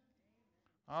 Amen?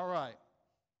 All right.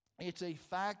 It's a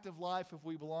fact of life if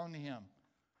we belong to Him.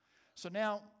 So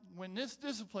now, when this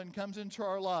discipline comes into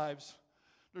our lives,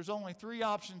 there's only 3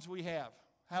 options we have,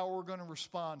 how we're going to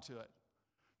respond to it.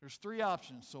 There's 3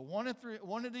 options. So one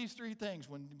of these 3 things,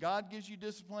 when God gives you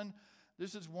discipline,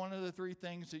 this is one of the 3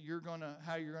 things that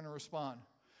how you're going to respond.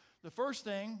 The first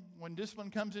thing, when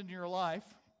discipline comes into your life,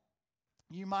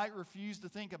 you might refuse to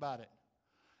think about it.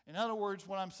 In other words,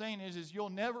 what I'm saying is you'll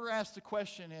never ask the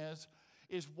question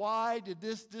is why did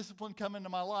this discipline come into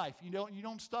my life? You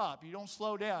don't stop. You don't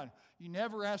slow down. You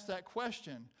never ask that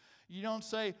question. You don't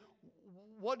say,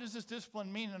 what does this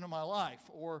discipline mean into my life?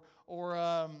 Or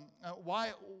why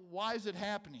is it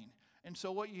happening? And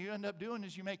so what you end up doing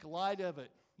is you make light of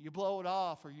it. You blow it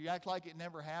off, or you act like it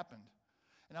never happened.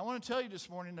 And I want to tell you this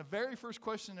morning, the very first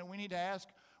question that we need to ask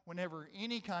whenever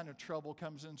any kind of trouble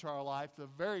comes into our life, the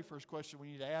very first question we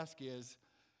need to ask is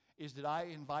did I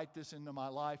invite this into my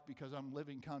life because I'm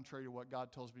living contrary to what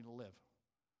God tells me to live?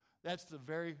 That's the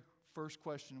very first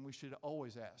question we should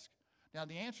always ask. Now,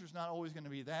 the answer is not always going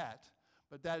to be that,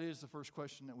 but that is the first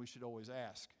question that we should always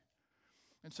ask.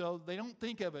 And so they don't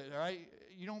think of it, all right?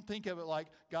 You don't think of it like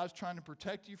God's trying to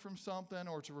protect you from something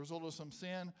or it's a result of some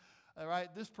sin. All right,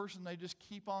 this person, they just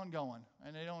keep on going,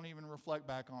 and they don't even reflect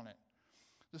back on it.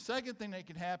 The second thing that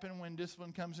can happen when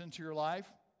discipline comes into your life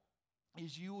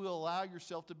is you will allow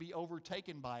yourself to be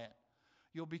overtaken by it.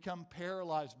 You'll become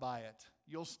paralyzed by it.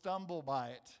 You'll stumble by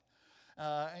it.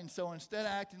 And so instead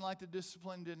of acting like the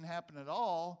discipline didn't happen at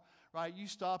all, right, you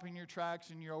stop in your tracks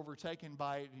and you're overtaken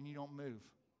by it and you don't move.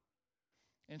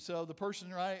 And so the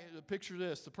person, right, picture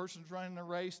this. The person's running the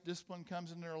race, discipline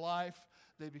comes into their life,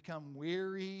 they become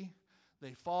weary,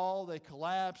 they fall, they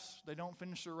collapse, they don't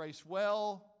finish the race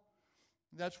well.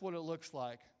 That's what it looks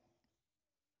like.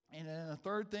 And then the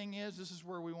third thing is, this is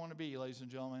where we want to be, ladies and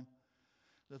gentlemen.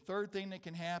 The third thing that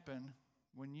can happen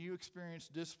when you experience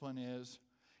discipline is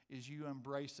you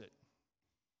embrace it.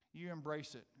 You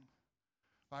embrace it.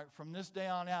 Right? From this day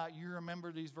on out, you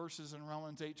remember these verses in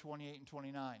Romans 8, 28 and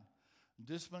 29.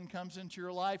 Discipline comes into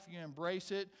your life, you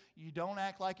embrace it, you don't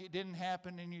act like it didn't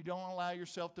happen, and you don't allow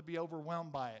yourself to be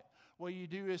overwhelmed by it. What you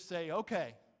do is say,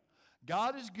 okay,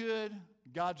 God is good.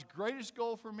 God's greatest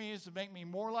goal for me is to make me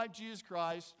more like Jesus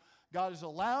Christ. God is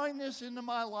allowing this into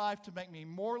my life to make me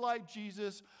more like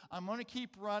Jesus. I'm going to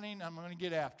keep running. I'm going to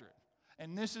get after it.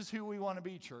 And this is who we want to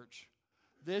be, church.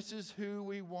 This is who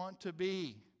we want to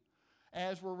be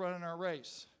as we're running our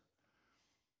race.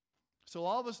 So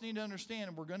all of us need to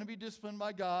understand we're going to be disciplined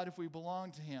by God if we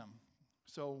belong to Him.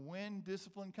 So when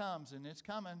discipline comes, and it's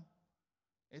coming,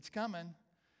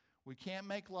 we can't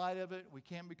make light of it. We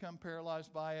can't become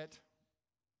paralyzed by it.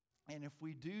 And if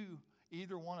we do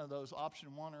either one of those,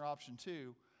 option one or option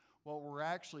two, what we're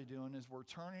actually doing is we're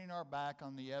turning our back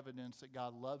on the evidence that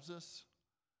God loves us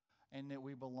and that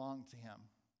we belong to Him,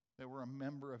 that we're a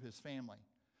member of His family.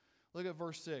 Look at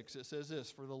verse 6. It says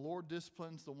this, "For the Lord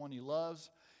disciplines the one He loves,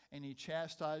 and He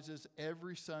chastises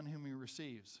every son whom He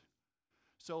receives."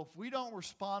 So if we don't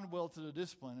respond well to the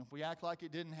discipline, if we act like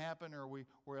it didn't happen or we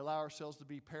allow ourselves to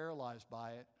be paralyzed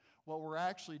by it, what we're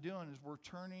actually doing is we're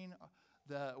turning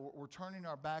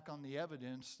our back on the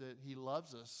evidence that He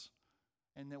loves us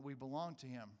and that we belong to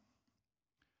Him.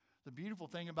 The beautiful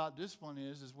thing about discipline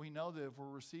is we know that if we're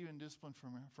receiving discipline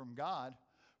from God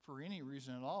for any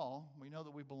reason at all, we know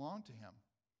that we belong to Him.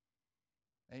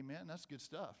 Amen? That's good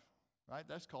stuff, right?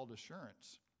 That's called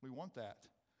assurance. We want that.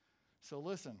 So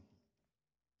listen,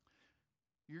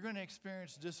 you're going to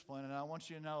experience discipline, and I want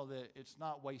you to know that it's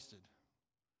not wasted.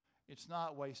 It's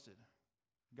not wasted.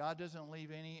 God doesn't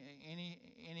leave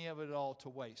any of it at all to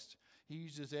waste. He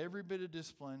uses every bit of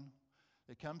discipline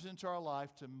that comes into our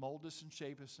life to mold us and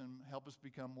shape us and help us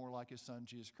become more like His Son,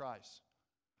 Jesus Christ.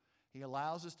 He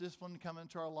allows this discipline to come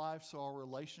into our life so our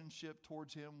relationship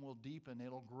towards Him will deepen,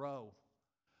 it'll grow.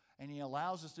 And He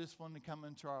allows this discipline to come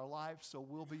into our life so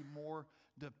we'll be more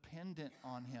dependent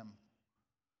on Him.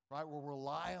 Right? We'll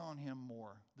rely on Him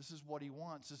more. This is what He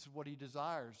wants. This is what He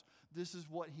desires. This is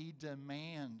what He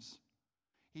demands.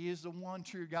 He is the one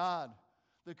true God,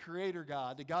 the Creator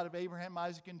God, the God of Abraham,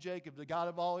 Isaac, and Jacob, the God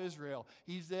of all Israel.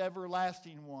 He's the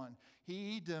everlasting one.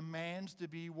 He demands to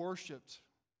be worshiped.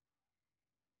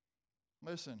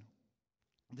 Listen,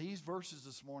 these verses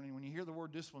this morning, when you hear the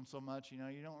word discipline so much, you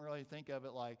don't really think of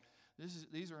it like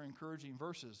these are encouraging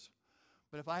verses.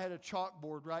 But if I had a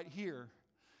chalkboard right here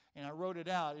and I wrote it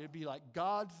out, it'd be like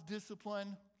God's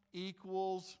discipline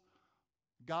equals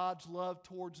God's love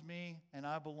towards me, and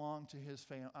I belong to His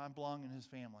I belong in His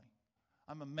family.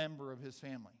 I'm a member of His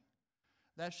family.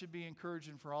 That should be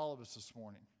encouraging for all of us this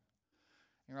morning.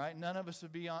 All right? None of us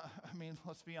would be,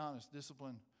 let's be honest,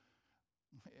 discipline.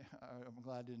 I'm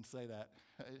glad I didn't say that.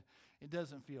 It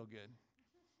doesn't feel good.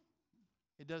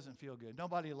 It doesn't feel good.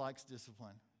 Nobody likes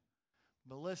discipline.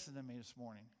 But listen to me this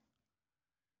morning.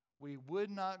 We would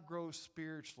not grow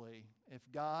spiritually if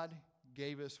God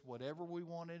gave us whatever we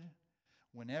wanted,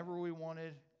 whenever we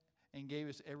wanted, and gave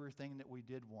us everything that we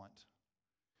did want.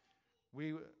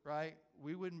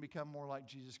 We wouldn't become more like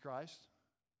Jesus Christ.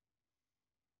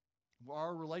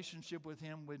 our relationship with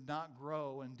Him would not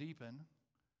grow and deepen.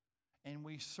 And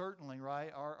we certainly,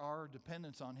 right, our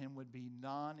dependence on Him would be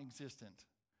non-existent.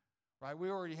 Right? We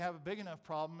already have a big enough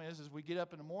problem is we get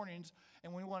up in the mornings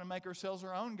and we want to make ourselves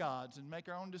our own gods and make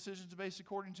our own decisions based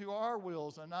according to our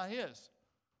wills and not His.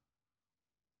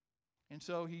 And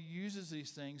so He uses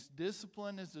these things.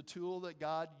 Discipline is the tool that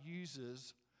God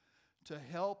uses to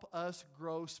help us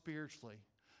grow spiritually.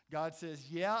 God says,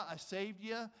 yeah, I saved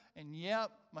you, and yeah,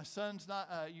 my son's not,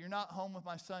 you're not home with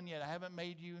my son yet. I haven't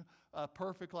made you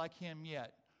perfect like him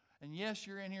yet. And yes,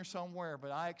 you're in here somewhere,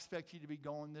 but I expect you to be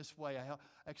going this way.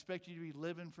 I expect you to be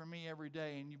living for me every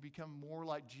day, and you become more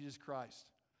like Jesus Christ.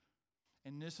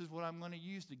 And this is what I'm going to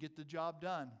use to get the job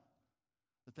done.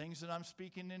 The things that I'm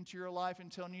speaking into your life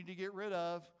and telling you to get rid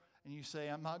of, and you say,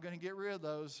 I'm not going to get rid of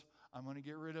those. I'm going to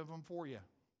get rid of them for you.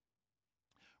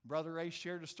 Brother Ray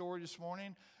shared a story this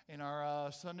morning in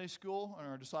our Sunday school, in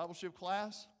our discipleship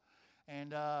class,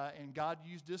 and God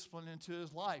used discipline into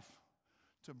his life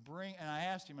to bring, and I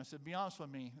asked him, I said, be honest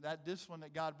with me, that discipline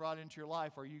that God brought into your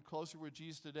life, are you closer with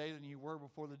Jesus today than you were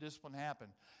before the discipline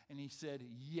happened? And he said,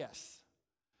 yes.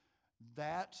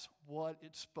 That's what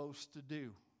it's supposed to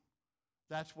do.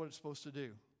 That's what it's supposed to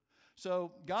do.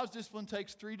 So God's discipline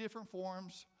takes three different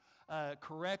forms,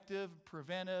 corrective,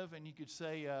 preventive, and you could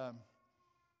say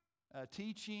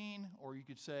teaching, or you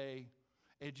could say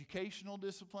educational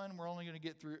discipline. We're only going to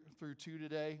get through two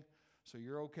today, so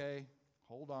you're okay.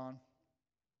 Hold on.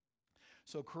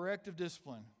 So corrective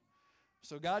discipline.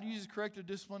 So God uses corrective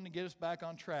discipline to get us back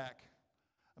on track.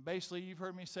 Basically, you've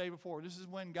heard me say before, this is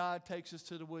when God takes us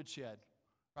to the woodshed.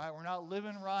 Right? We're not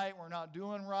living right. We're not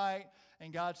doing right.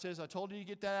 And God says, I told you to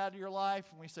get that out of your life.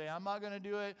 And we say, I'm not going to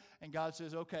do it. And God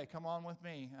says, okay, come on with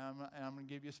me. And I'm going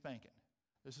to give you a spanking.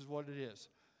 This is what it is.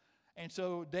 And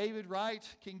so David, right?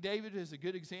 King David is a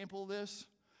good example of this.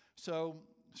 So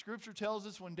Scripture tells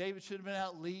us when David should have been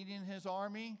out leading his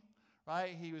army,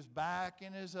 right? He was back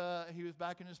in his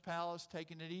palace,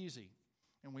 taking it easy.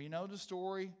 And we know the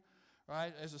story,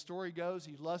 right? As the story goes,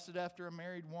 he lusted after a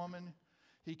married woman.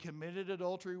 He committed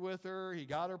adultery with her. He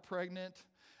got her pregnant.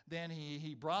 Then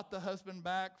he brought the husband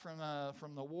back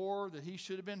from the war that he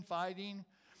should have been fighting.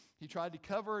 He tried to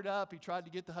cover it up. He tried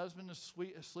to get the husband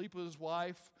to sleep with his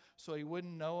wife so he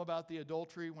wouldn't know about the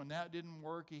adultery. When that didn't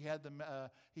work, he had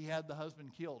the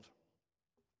husband killed.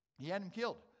 He had him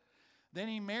killed. Then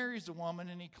he marries the woman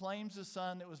and he claims the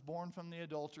son that was born from the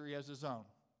adultery as his own.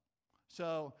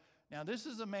 So now this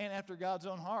is a man after God's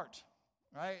own heart,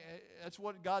 right? That's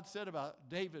what God said about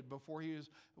David before he was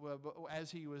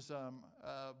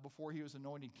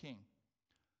anointed king.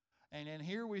 And then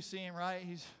here we see him, right?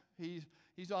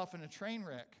 He's off in a train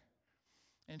wreck.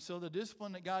 And so the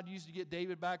discipline that God used to get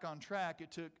David back on track,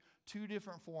 it took two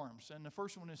different forms. And the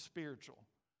first one is spiritual.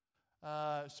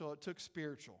 So it took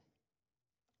spiritual.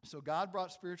 So God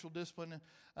brought spiritual discipline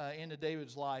into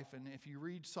David's life. And if you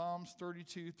read Psalms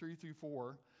 32,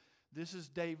 3-4, this is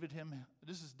David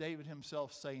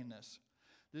himself saying this.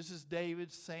 This is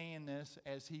David saying this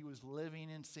as he was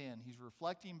living in sin. He's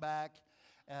reflecting back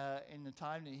in the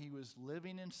time that he was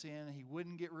living in sin. He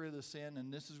wouldn't get rid of the sin,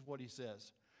 and this is what he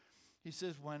says. He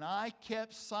says, when I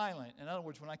kept silent, in other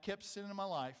words, when I kept sin in my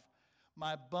life,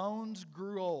 my bones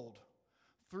grew old.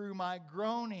 Through my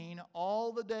groaning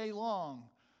all the day long,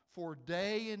 for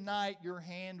day and night your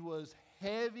hand was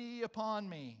heavy upon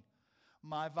me.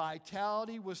 My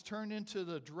vitality was turned into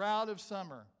the drought of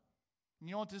summer.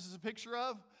 You know what this is a picture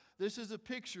of? This is a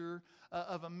picture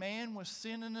of a man with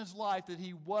sin in his life that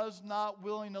he was not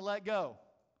willing to let go.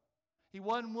 He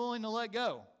wasn't willing to let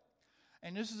go.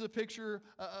 And this is a picture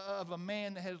of a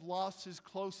man that has lost his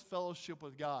close fellowship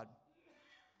with God.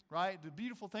 Right? The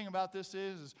beautiful thing about this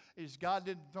is God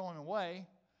didn't throw him away.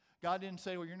 God didn't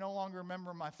say, well, you're no longer a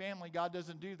member of my family. God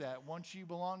doesn't do that. Once you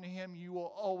belong to Him, you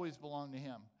will always belong to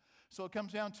Him. So it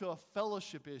comes down to a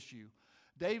fellowship issue.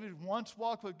 David once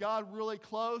walked with God really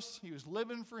close. He was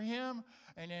living for Him.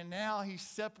 And then now he's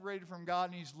separated from God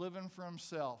and he's living for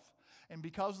himself. And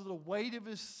because of the weight of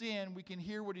his sin, we can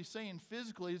hear what he's saying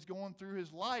physically is going through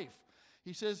his life.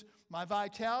 He says, my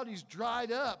vitality's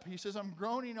dried up. He says, I'm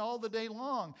groaning all the day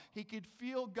long. He could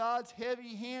feel God's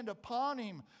heavy hand upon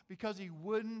him because he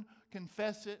wouldn't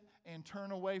confess it and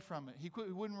turn away from it. He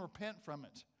wouldn't repent from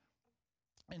it.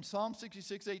 And Psalm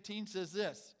 66:18 says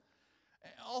this.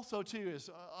 Also, too,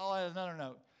 I'll add another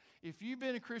note. If you've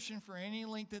been a Christian for any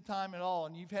length of time at all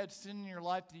and you've had sin in your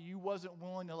life that you wasn't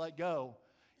willing to let go,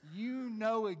 you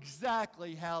know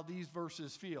exactly how these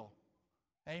verses feel.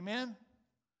 Amen?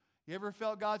 You ever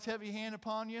felt God's heavy hand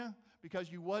upon you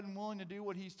because you wasn't willing to do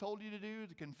what He's told you to do,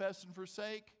 to confess and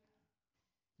forsake?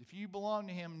 If you belong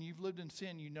to him and you've lived in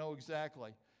sin, you know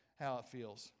exactly how it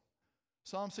feels.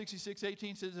 Psalm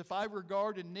 66:18 says, if I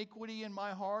regard iniquity in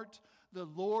my heart, the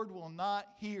Lord will not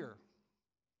hear.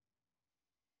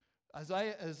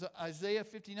 Isaiah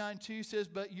 59:2 says,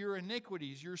 but your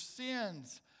iniquities, your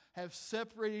sins have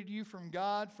separated you from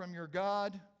God, from your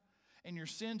God, and your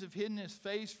sins have hidden his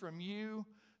face from you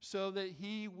so that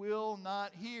he will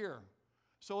not hear.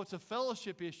 So it's a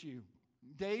fellowship issue.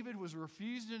 David was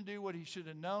refusing to do what he should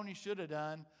have known he should have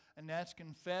done, and that's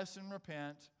confess and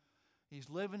repent. He's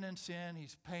living in sin.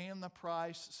 He's paying the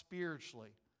price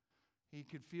spiritually. He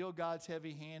could feel God's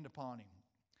heavy hand upon him.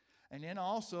 And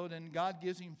then God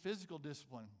gives him physical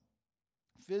discipline.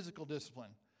 Physical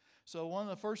discipline. So one of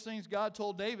the first things God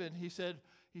told David, he said,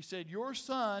 your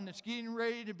son that's getting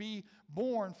ready to be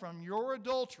born from your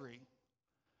adultery,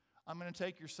 I'm going to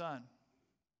take your son.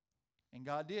 And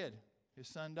God did. His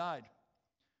son died.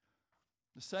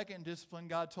 The second discipline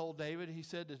God told David, he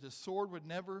said that the sword would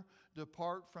never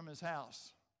depart from his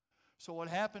house. So what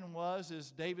happened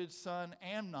is David's son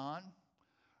Amnon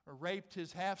raped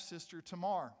his half-sister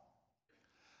Tamar.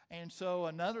 And so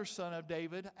another son of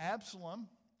David, Absalom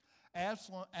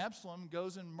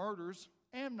goes and murders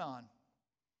Amnon.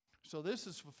 So this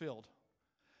is fulfilled.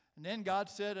 And then God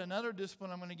said, another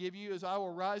discipline I'm going to give you is I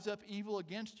will rise up evil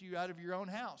against you out of your own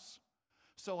house.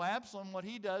 So Absalom, what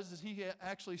he does is he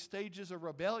actually stages a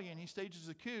rebellion. He stages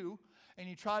a coup, and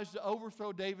he tries to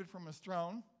overthrow David from his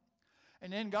throne.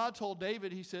 And then God told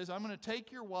David, he says, I'm going to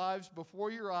take your wives before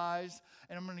your eyes,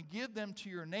 and I'm going to give them to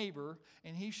your neighbor,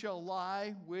 and he shall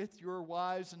lie with your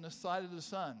wives in the sight of the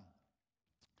sun.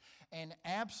 And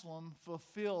Absalom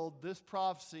fulfilled this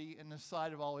prophecy in the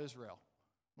sight of all Israel.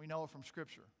 We know it from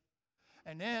Scripture.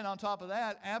 And then on top of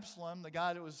that, Absalom, the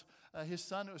guy that was his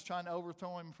son that was trying to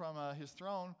overthrow him from his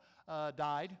throne,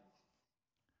 died.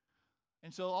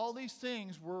 And so all these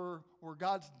things were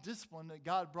God's discipline that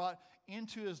God brought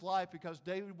into his life because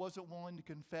David wasn't willing to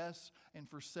confess and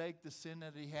forsake the sin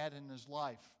that he had in his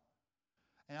life.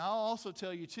 And I'll also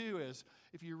tell you too is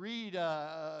if you read 2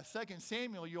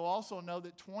 Samuel, you'll also know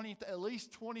that at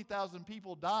least 20,000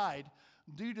 people died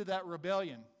due to that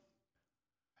rebellion.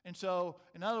 And so,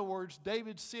 in other words,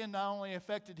 David's sin not only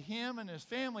affected him and his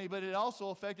family, but it also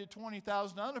affected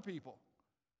 20,000 other people.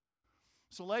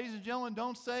 So, ladies and gentlemen,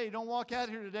 don't walk out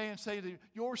here today and say that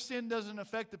your sin doesn't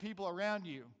affect the people around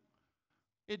you.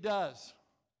 It does.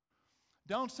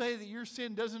 Don't say that your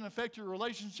sin doesn't affect your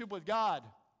relationship with God.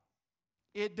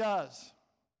 It does.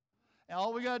 And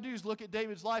all we got to do is look at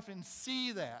David's life and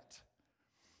see that.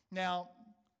 Now,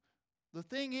 the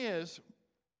thing is,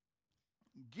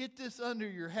 get this under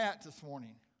your hat this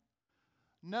morning.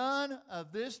 None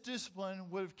of this discipline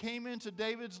would have came into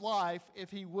David's life if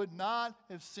he would not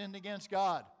have sinned against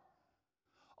God.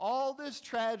 All this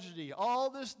tragedy, all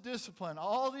this discipline,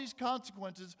 all these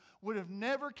consequences would have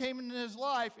never came into his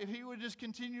life if he would just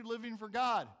continue living for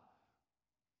God.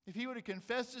 If he would have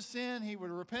confessed his sin, he would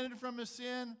have repented from his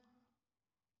sin,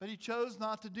 but he chose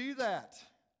not to do that.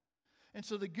 And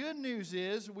so the good news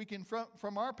is,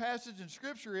 from our passage in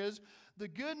Scripture is, the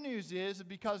good news is that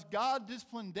because God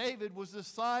disciplined David was the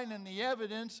sign and the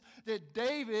evidence that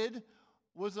David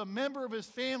was a member of his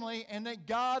family and that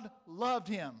God loved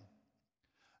him.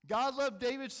 God loved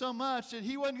David so much that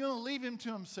he wasn't going to leave him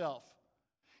to himself.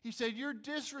 He said, you're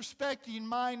disrespecting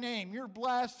my name. You're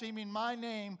blaspheming my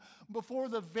name before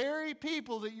the very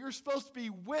people that you're supposed to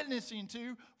be witnessing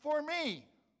to for me.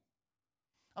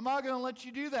 I'm not going to let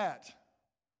you do that.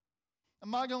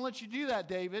 I'm not going to let you do that,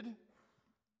 David.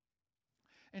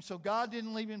 And so God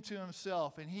didn't leave him to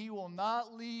himself, and he will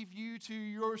not leave you to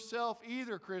yourself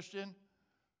either, Christian.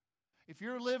 If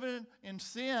you're living in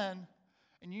sin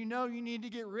and you know you need to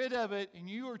get rid of it and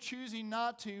you are choosing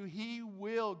not to, he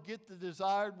will get the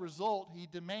desired result he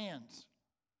demands.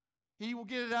 He will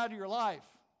get it out of your life.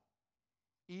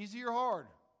 Easy or hard.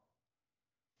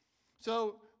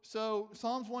 So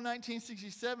Psalms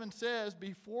 119:67 says,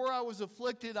 before I was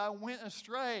afflicted, I went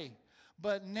astray,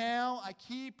 but now I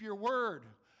keep your word.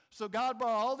 So God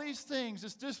brought all these things,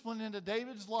 this discipline into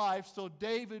David's life so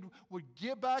David would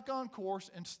get back on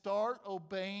course and start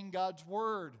obeying God's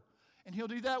word. And he'll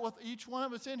do that with each one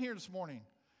of us in here this morning,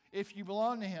 if you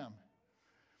belong to him.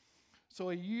 So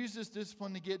he used this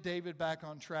discipline to get David back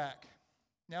on track.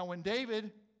 Now when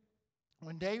David's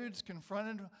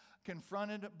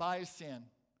confronted by his sin,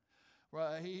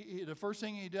 right, the first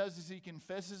thing he does is he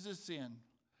confesses his sin.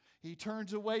 He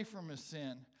turns away from his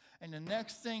sin. And the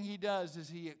next thing he does is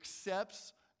he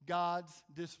accepts God's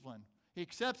discipline. He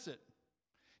accepts it.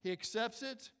 He accepts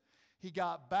it. He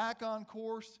got back on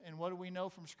course. And what do we know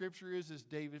from Scripture is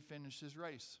David finished his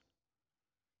race.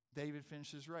 David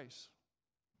finished his race.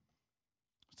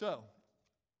 So,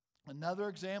 another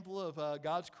example of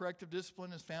God's corrective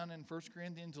discipline is found in 1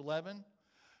 Corinthians 11.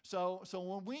 So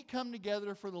when we come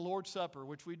together for the Lord's Supper,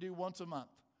 which we do once a month,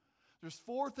 there's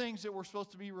 4 things that we're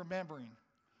supposed to be remembering.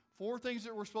 4 things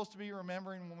that we're supposed to be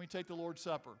remembering when we take the Lord's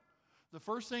Supper. The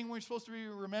first thing we're supposed to be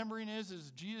remembering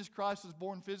is Jesus Christ was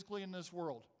born physically in this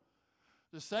world.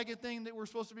 The second thing that we're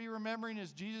supposed to be remembering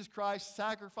is Jesus Christ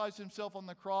sacrificed himself on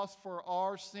the cross for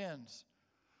our sins.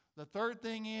 The third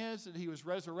thing is that he was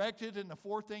resurrected, and the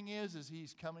fourth thing is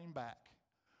he's coming back.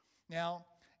 Now,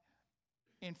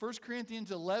 in 1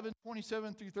 Corinthians 11,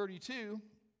 27 through 32,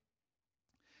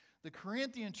 the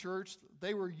Corinthian church,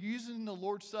 they were using the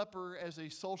Lord's Supper as a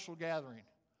social gathering.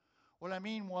 What I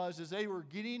mean is they were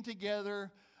getting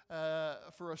together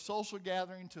for a social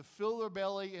gathering to fill their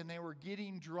belly, and they were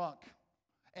getting drunk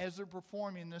as they're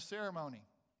performing this ceremony.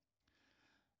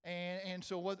 And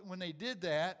so when they did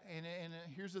that, and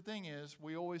here's the thing is,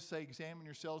 we always say examine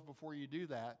yourselves before you do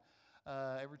that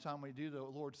every time we do the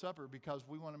Lord's Supper, because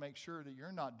we want to make sure that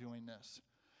you're not doing this.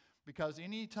 Because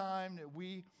anytime that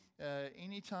we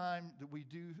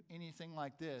do anything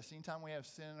like this, anytime we have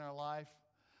sin in our life,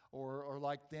 or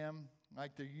like them,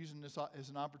 like they're using this as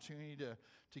an opportunity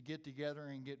to get together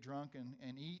and get drunk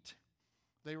and eat,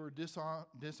 they were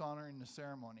dishonoring the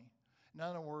ceremony. In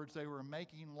other words, they were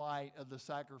making light of the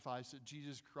sacrifice that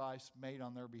Jesus Christ made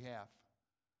on their behalf.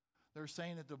 They're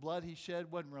saying that the blood he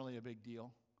shed wasn't really a big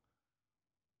deal.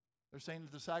 They're saying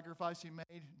that the sacrifice he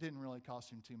made didn't really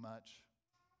cost him too much.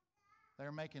 They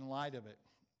were making light of it.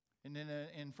 And then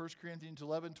in 1 Corinthians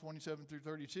 11, 27 through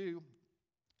 32,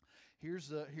 here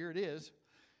it is.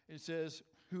 It says,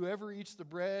 whoever eats the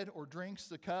bread or drinks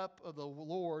the cup of the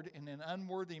Lord in an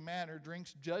unworthy manner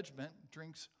drinks judgment,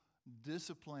 drinks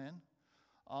discipline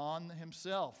on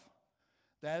himself.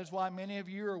 That is why many of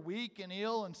you are weak and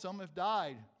ill, and some have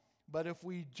died. But if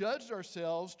we judged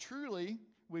ourselves, truly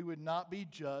we would not be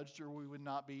judged, or we would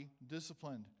not be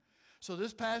disciplined. So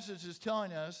this passage is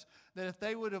telling us that if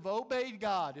they would have obeyed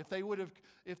God, if they would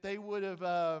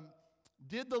have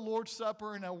did the Lord's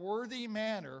Supper in a worthy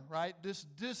manner, right, this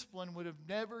discipline would have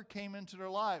never came into their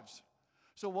lives.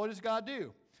 So what does God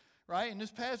do? Right? In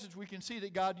this passage, we can see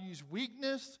that God used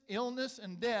weakness, illness,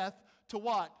 and death to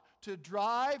what? To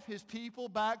drive his people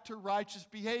back to righteous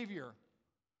behavior.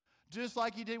 Just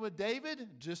like he did with David,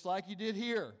 just like he did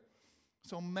here.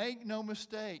 So make no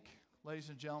mistake, ladies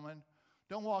and gentlemen,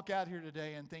 don't walk out here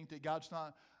today and think that God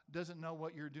doesn't know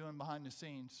what you're doing behind the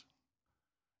scenes.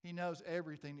 He knows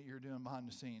everything that you're doing behind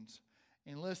the scenes.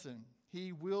 And listen,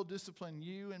 he will discipline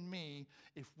you and me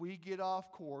if we get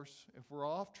off course, if we're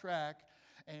off track,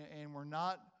 and we're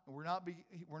not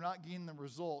getting the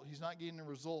result. He's not getting the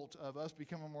result of us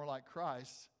becoming more like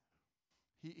Christ.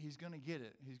 He's going to get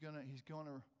it. He's going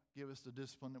to give us the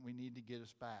discipline that we need to get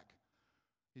us back.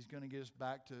 He's going to get us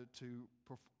back to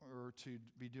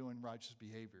be doing righteous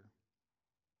behavior.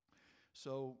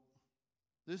 So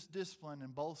this discipline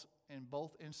in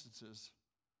both instances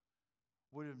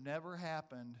would have never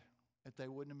happened if they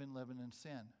wouldn't have been living in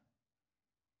sin.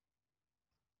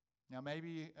 Now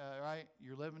maybe,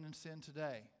 you're living in sin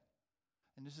today.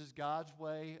 And this is God's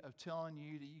way of telling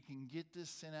you that you can get this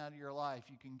sin out of your life.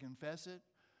 You can confess it,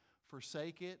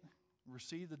 forsake it,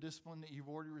 receive the discipline that you've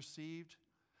already received,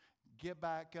 get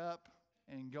back up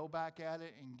and go back at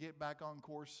it and get back on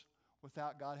course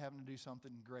without God having to do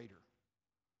something greater.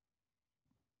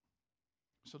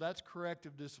 So that's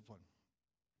corrective discipline.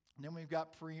 And then we've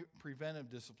got preventive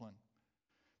discipline.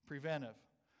 Preventive.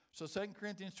 So 2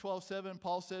 Corinthians 12:7,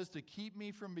 Paul says, to keep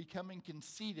me from becoming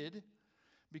conceited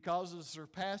because of the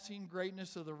surpassing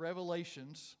greatness of the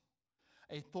revelations,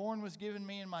 a thorn was given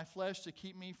me in my flesh to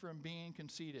keep me from being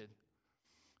conceited.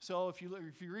 So if you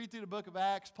read through the book of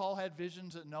Acts, Paul had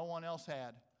visions that no one else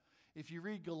had. If you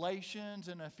read Galatians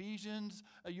and Ephesians,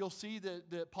 you'll see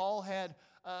that Paul had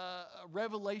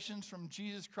revelations from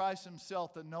Jesus Christ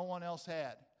himself that no one else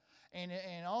had. And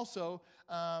also,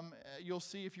 you'll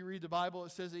see if you read the Bible,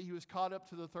 it says that he was caught up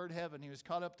to the third heaven. He was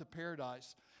caught up to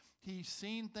paradise. He's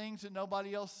seen things that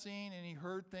nobody else seen, and he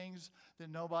heard things that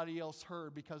nobody else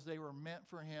heard because they were meant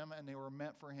for him, and they were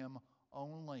meant for him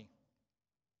only.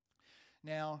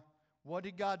 Now, what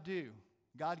did God do?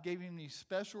 God gave him these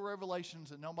special revelations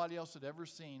that nobody else had ever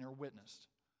seen or witnessed.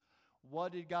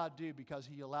 What did God do? Because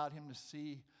he allowed him to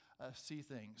see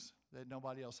things that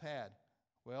nobody else had.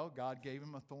 Well, God gave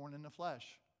him a thorn in the flesh.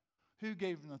 Who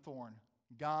gave him the thorn?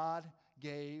 God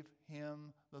gave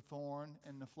him the thorn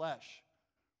in the flesh.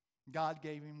 God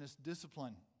gave him this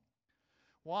discipline.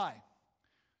 Why?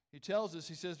 He tells us,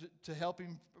 he says, to help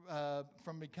him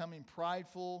from becoming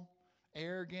prideful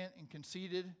arrogant, and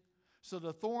conceited. So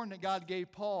the thorn that God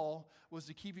gave Paul was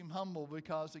to keep him humble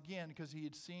because he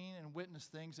had seen and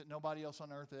witnessed things that nobody else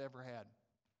on earth had ever had.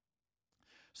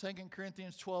 2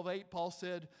 Corinthians 12:8,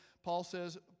 Paul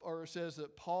says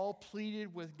that Paul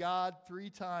pleaded with God 3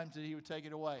 times that he would take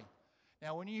it away.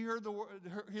 Now, when you hear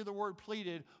the word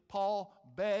pleaded, Paul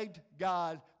begged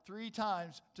God 3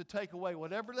 times to take away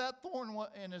whatever that thorn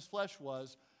in his flesh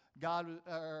was.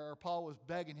 Paul was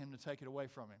begging him to take it away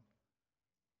from him.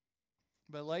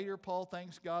 But later, Paul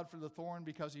thanks God for the thorn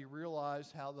because he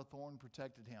realized how the thorn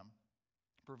protected him.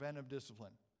 Preventive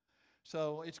discipline.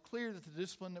 So it's clear that the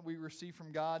discipline that we receive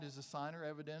from God is a sign or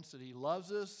evidence that he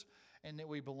loves us and that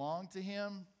we belong to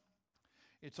him.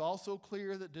 It's also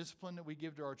clear that discipline that we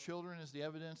give to our children is the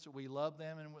evidence that we love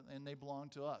them and they belong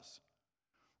to us.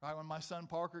 Right, when my son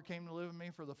Parker came to live with me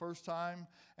for the first time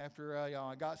after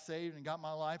I got saved and got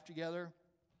my life together,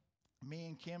 me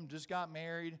and Kim just got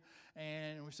married,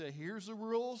 and we said, here's the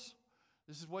rules.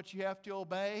 This is what you have to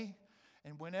obey.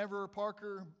 And whenever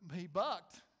Parker, he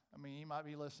bucked. I mean, he might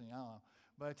be listening, I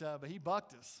don't know. But he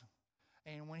bucked us.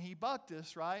 And when he bucked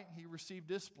us, right, he received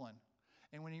discipline.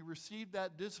 And when he received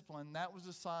that discipline, that was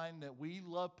a sign that we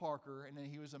loved Parker and that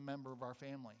he was a member of our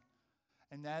family.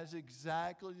 And that is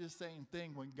exactly the same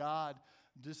thing when God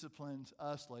disciplines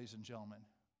us, ladies and gentlemen.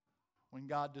 When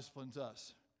God disciplines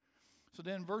us. So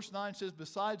then verse 9 says,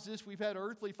 besides this, we've had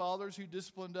earthly fathers who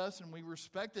disciplined us and we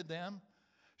respected them.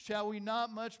 Shall we not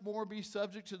much more be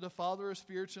subject to the Father of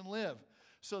spirits and live?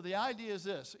 So the idea is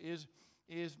this,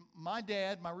 is my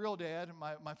dad, my real dad,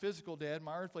 my physical dad,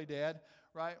 my earthly dad,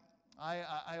 right?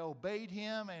 I obeyed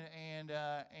him, and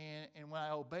when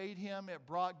I obeyed him, it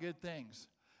brought good things.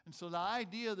 And so the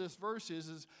idea of this verse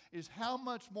is how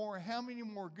many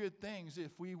more good things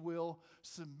if we will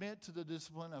submit to the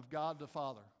discipline of God the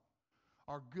Father,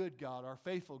 our good God, our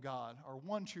faithful God, our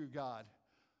one true God.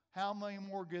 How many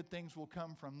more good things will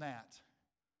come from that?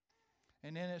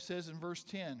 And then it says in verse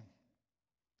 10,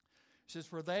 it says,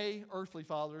 for they, earthly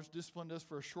fathers, disciplined us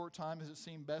for a short time as it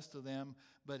seemed best to them,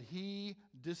 but he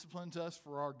disciplines us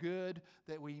for our good,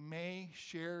 that we may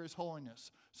share his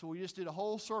holiness. So we just did a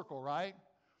whole circle, right?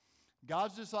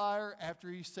 God's desire after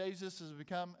he saves us is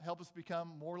to help us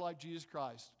become more like Jesus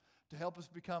Christ, to help us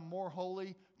become more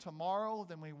holy tomorrow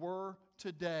than we were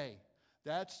today.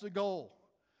 That's the goal.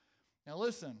 Now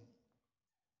listen,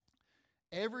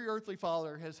 every earthly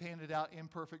father has handed out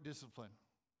imperfect discipline.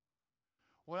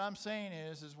 What I'm saying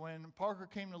is when Parker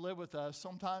came to live with us,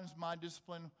 sometimes my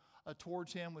discipline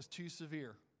towards him was too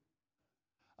severe.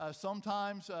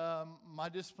 Sometimes my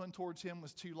discipline towards him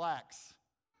was too lax.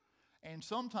 And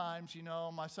sometimes,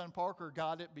 my son Parker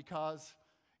got it because,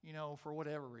 for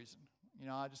whatever reason.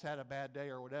 I just had a bad day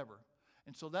or whatever.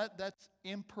 And so that's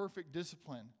imperfect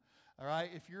discipline. All right?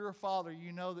 If you're a father,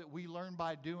 you know that we learn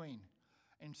by doing.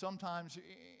 And sometimes,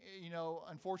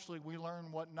 unfortunately, we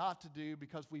learn what not to do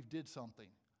because we've did something.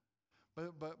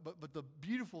 But the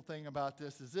beautiful thing about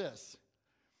this is this.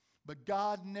 But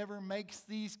God never makes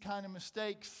these kind of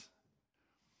mistakes.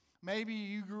 Maybe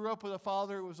you grew up with a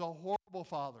father who was a horrible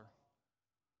father.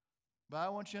 But I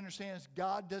want you to understand is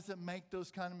God doesn't make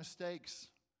those kind of mistakes.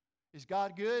 Is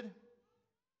God good?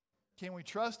 Can we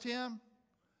trust him?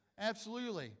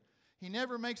 Absolutely. He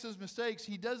never makes those mistakes.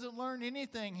 He doesn't learn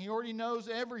anything. He already knows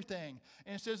everything.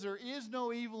 And it says there is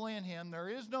no evil in him. There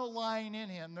is no lying in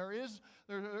him. There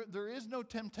is no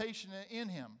temptation in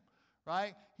him.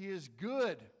 Right? He is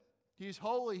good. He's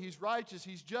holy. He's righteous.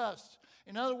 He's just.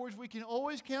 In other words, we can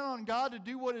always count on God to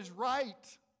do what is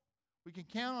right. We can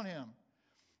count on him.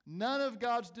 None of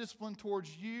God's discipline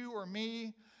towards you or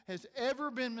me has ever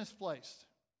been misplaced.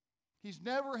 He's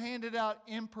never handed out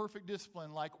imperfect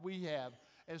discipline like we have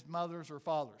as mothers or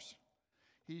fathers.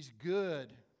 He's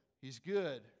good. He's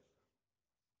good.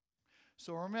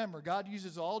 So remember, God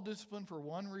uses all discipline for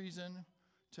one reason,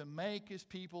 to make his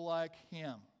people like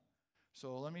him.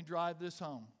 So let me drive this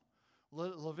home.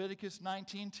 Leviticus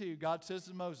 19:2, God says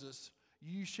to Moses,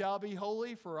 you shall be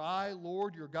holy, for I,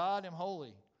 Lord your God, am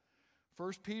holy.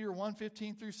 1 Peter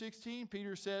 1:15 through 16,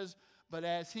 Peter says, but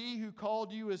as he who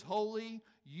called you is holy,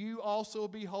 you also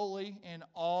be holy in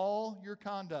all your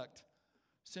conduct.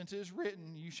 Since it is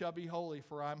written, you shall be holy,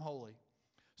 for I am holy.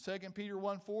 2 Peter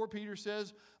 1:4, Peter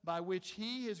says, by which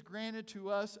he has granted to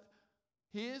us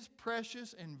his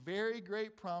precious and very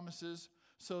great promises,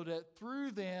 so that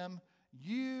through them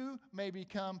you may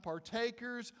become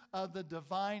partakers of the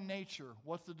divine nature.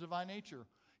 What's the divine nature?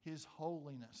 His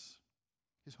holiness.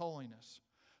 His holiness.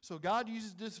 So God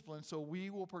uses discipline so we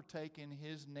will partake in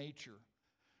his nature,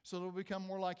 so that we'll become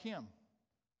more like him.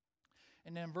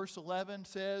 And then verse 11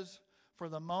 says, For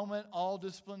the moment, all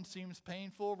discipline seems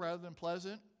painful rather than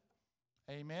pleasant.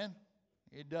 Amen?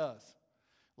 It does.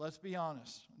 Let's be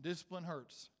honest. Discipline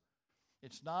hurts.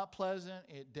 It's not pleasant.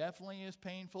 It definitely is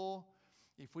painful.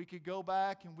 If we could go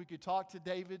back and we could talk to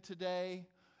David today,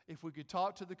 if we could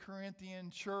talk to the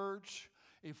Corinthian church,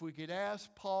 if we could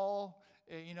ask Paul,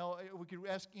 we could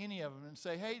ask any of them and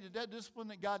say, hey, did that discipline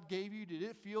that God gave you, did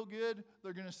it feel good?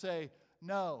 They're going to say,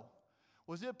 no.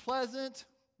 Was it pleasant?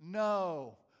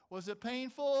 No. Was it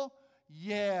painful?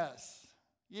 Yes.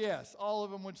 Yes, all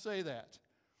of them would say that.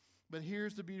 But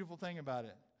here's the beautiful thing about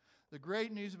it. The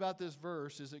great news about this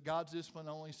verse is that God's discipline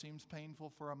only seems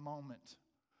painful for a moment,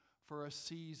 for a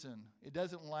season. It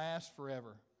doesn't last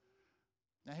forever.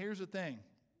 Now here's the thing.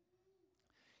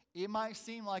 It might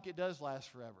seem like it does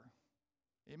last forever.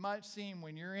 It might seem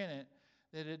when you're in it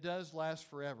that it does last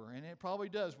forever. And it probably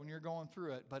does when you're going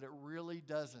through it, but it really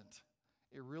doesn't.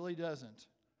 It really doesn't.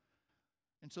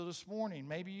 And so this morning,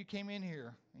 maybe you came in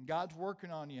here and God's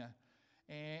working on you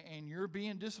and you're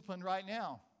being disciplined right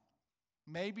now.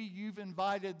 Maybe you've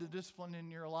invited the discipline in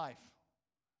your life.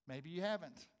 Maybe you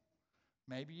haven't.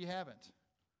 Maybe you haven't.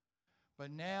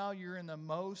 But now you're in the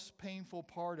most painful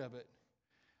part of it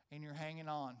and you're hanging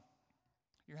on.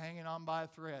 You're hanging on by a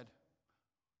thread.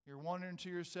 You're wondering to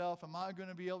yourself, am I going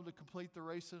to be able to complete the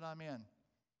race that I'm in?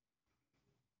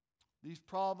 These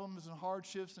problems and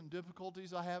hardships and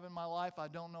difficulties I have in my life, I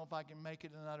don't know if I can make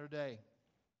it another day.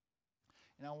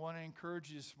 And I want to encourage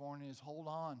you this morning is hold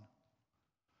on.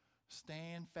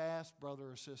 Stand fast,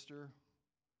 brother or sister.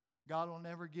 God will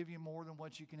never give you more than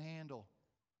what you can handle.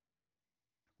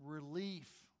 Relief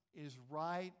is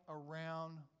right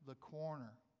around the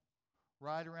corner.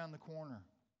 Right around the corner.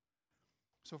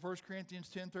 So 1 Corinthians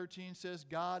 10:13 says,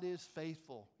 God is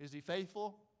faithful. Is He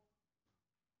faithful?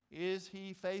 Is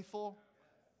He faithful?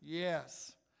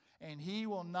 Yes. And He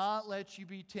will not let you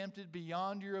be tempted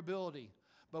beyond your ability.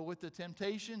 But with the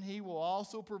temptation, He will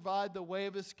also provide the way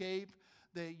of escape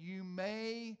that you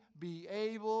may be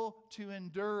able to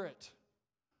endure it.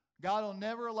 God will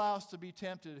never allow us to be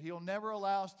tempted. He'll never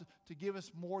allow us to give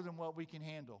us more than what we can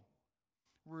handle.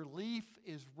 Relief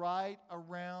is right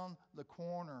around the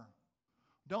corner.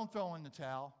 Don't throw in the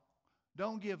towel.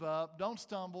 Don't give up. Don't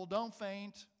stumble. Don't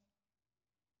faint.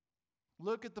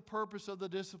 Look at the purpose of the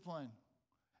discipline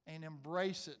and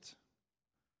embrace it.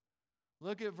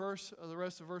 Look at the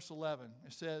rest of verse 11.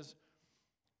 It says,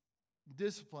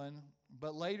 discipline,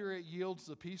 but later it yields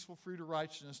the peaceful fruit of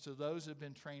righteousness to those who have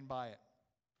been trained by it.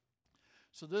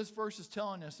 So this verse is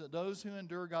telling us that those who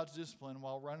endure God's discipline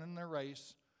while running their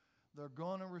race, they're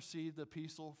going to receive the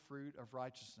peaceful fruit of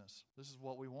righteousness. This is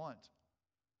what we want.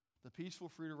 The peaceful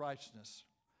fruit of righteousness.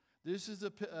 This is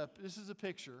a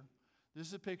picture. This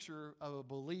is a picture of a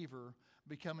believer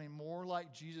becoming more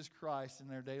like Jesus Christ in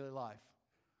their daily life.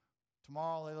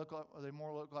 Tomorrow they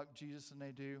more look like Jesus than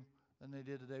they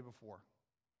did the day before.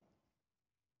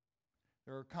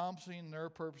 They're accomplishing their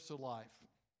purpose of life.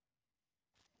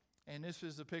 And this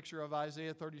is a picture of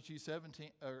Isaiah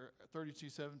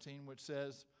 32:17, which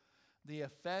says, the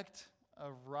effect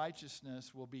of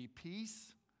righteousness will be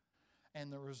peace,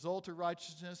 and the result of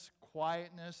righteousness,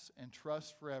 quietness, and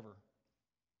trust forever.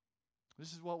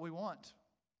 This is what we want,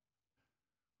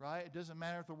 right? It doesn't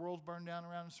matter if the world's burned down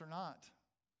around us or not.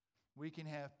 We can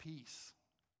have peace.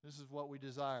 This is what we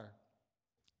desire.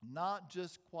 Not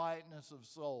just quietness of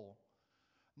soul.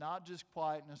 Not just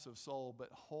quietness of soul, but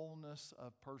wholeness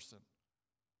of person.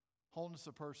 Wholeness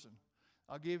of person.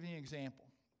 I'll give you an example.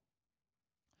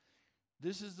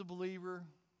 This is the believer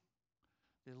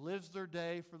that lives their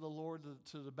day for the Lord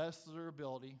to the best of their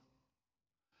ability.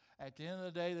 At the end of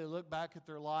the day, they look back at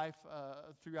their life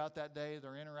throughout that day,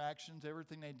 their interactions,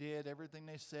 everything they did, everything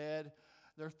they said,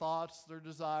 their thoughts, their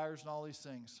desires, and all these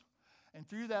things. And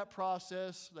through that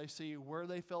process, they see where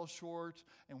they fell short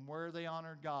and where they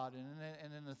honored God.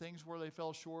 And in the things where they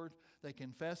fell short, they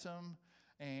confess them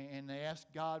and they ask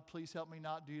God, please help me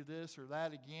not do this or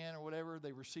that again or whatever.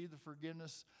 They receive the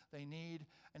forgiveness they need.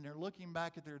 And they're looking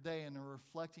back at their day and they're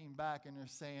reflecting back and they're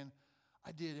saying,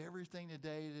 I did everything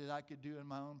today that I could do in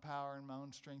my own power and my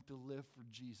own strength to live for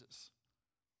Jesus.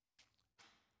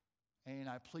 And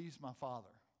I pleased my Father.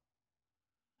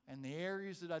 And the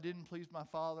areas that I didn't please my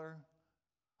Father,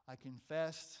 I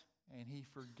confessed and He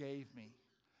forgave me.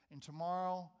 And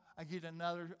tomorrow I get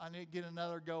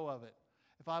another go of it.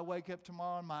 If I wake up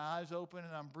tomorrow and my eyes open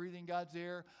and I'm breathing God's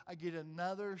air, I get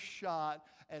another shot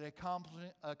at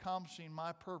accomplishing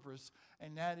my purpose,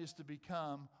 and that is to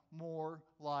become more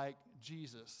like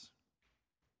Jesus.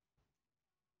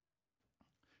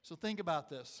 So think about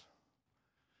this.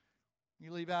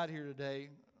 You leave out here today.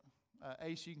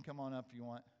 Ace, you can come on up if you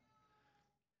want.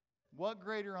 What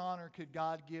greater honor could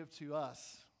God give to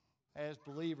us as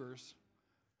believers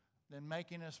than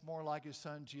making us more like His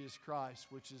Son, Jesus Christ,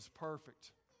 which is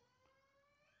perfect?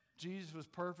 Jesus was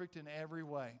perfect in every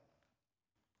way.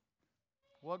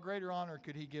 What greater honor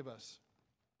could He give us?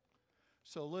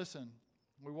 So listen,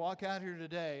 we walk out here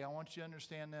today, I want you to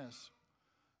understand this.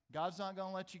 God's not going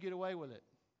to let you get away with it.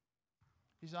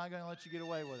 He's not going to let you get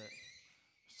away with it.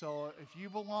 So if you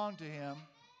belong to Him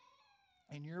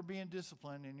and you're being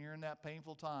disciplined and you're in that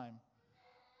painful time,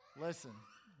 listen,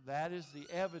 that is the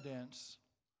evidence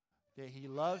that He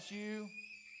loves you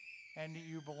and that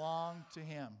you belong to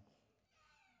Him.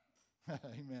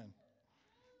 Amen.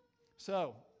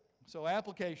 So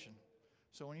application.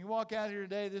 So when you walk out here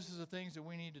today, this is the things that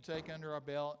we need to take under our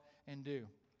belt and do.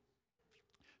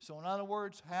 So in other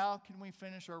words, how can we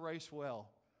finish our race well?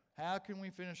 How can we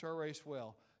finish our race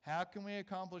well? How can we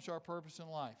accomplish our purpose in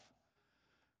life?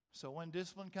 So when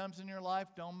discipline comes in your life,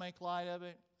 don't make light of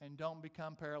it and don't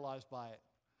become paralyzed by it.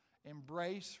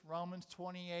 Embrace Romans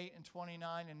 28 and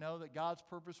 29 and know that God's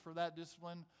purpose for that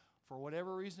discipline, for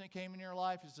whatever reason it came in your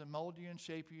life, is to mold you and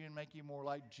shape you and make you more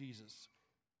like Jesus.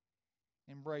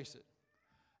 Embrace it.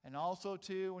 And also,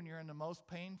 too, when you're in the most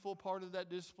painful part of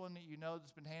that discipline that you know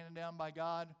that's been handed down by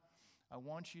God, I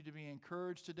want you to be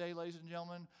encouraged today, ladies and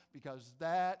gentlemen, because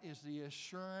that is the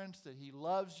assurance that He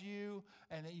loves you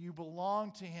and that you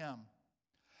belong to Him.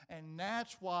 And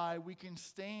that's why we can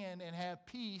stand and have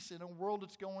peace in a world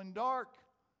that's going dark.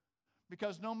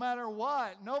 Because no matter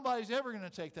what, nobody's ever going to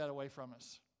take that away from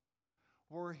us.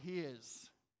 We're His.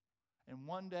 And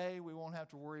one day we won't have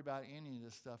to worry about any of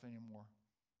this stuff anymore.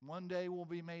 One day we'll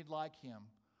be made like Him.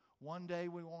 One day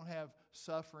we won't have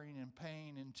suffering and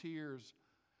pain and tears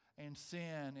and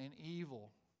sin and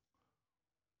evil.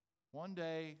 One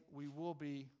day we will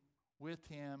be with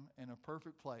Him in a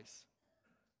perfect place.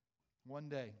 One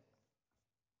day.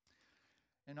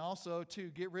 And also, to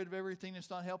get rid of everything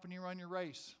that's not helping you run your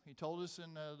race. He told us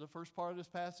in the first part of this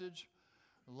passage,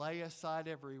 lay aside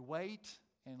every weight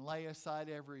and lay aside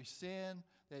every sin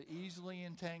that easily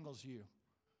entangles you.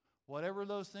 Whatever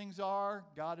those things are,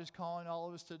 God is calling all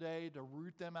of us today to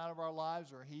root them out of our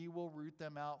lives, or He will root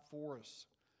them out for us.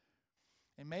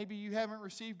 And maybe you haven't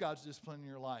received God's discipline in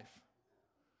your life.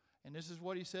 And this is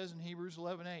what He says in Hebrews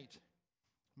 11:8.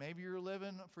 Maybe you're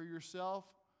living for yourself.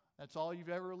 That's all you've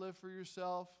ever lived for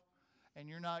yourself. And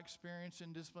you're not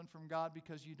experiencing discipline from God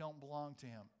because you don't belong to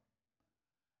Him.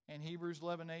 And Hebrews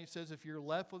 11:8 says, if you're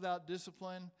left without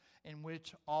discipline in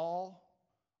which all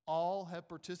have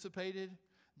participated,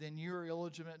 then you're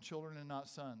illegitimate children and not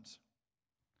sons.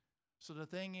 So the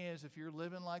thing is, if you're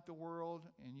living like the world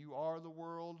and you are the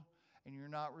world and you're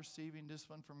not receiving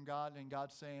discipline from God, and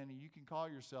God's saying, you can call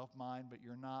yourself mine, but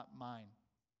you're not mine.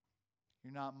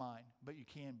 You're not mine, but you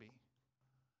can be.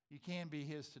 You can be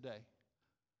His today.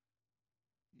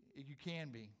 You can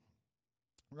be.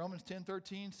 Romans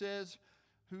 10:13 says,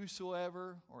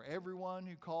 whosoever or everyone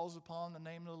who calls upon the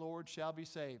name of the Lord shall be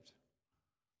saved.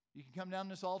 You can come down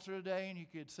this altar today and you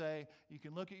could say, you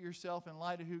can look at yourself in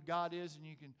light of who God is, and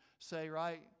you can say,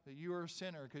 right, that you are a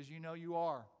sinner because you know you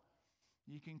are.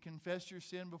 You can confess your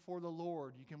sin before the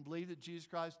Lord. You can believe that Jesus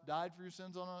Christ died for your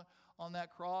sins on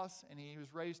that cross and He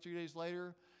was raised 3 days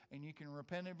later. And you can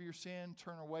repent of your sin,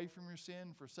 turn away from your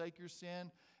sin, forsake your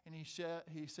sin. And He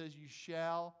says you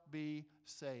shall be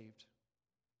saved.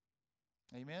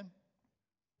 Amen?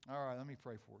 All right, let me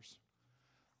pray for us.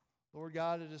 Lord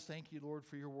God, I just thank You, Lord,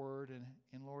 for Your word.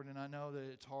 And Lord, and I know that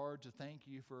it's hard to thank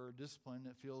You for a discipline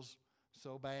that feels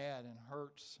so bad and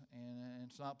hurts and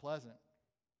it's not pleasant.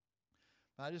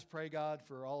 But I just pray, God,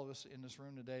 for all of us in this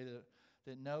room today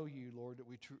that know You, Lord,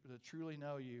 that truly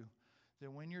know You,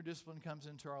 that when Your discipline comes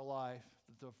into our life,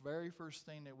 that the very first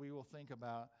thing that we will think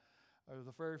about, or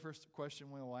the very first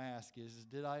question we will ask is,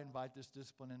 did I invite this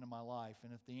discipline into my life?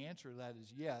 And if the answer to that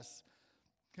is yes,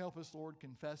 help us, Lord,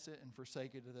 confess it and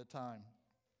forsake it at that time.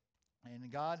 And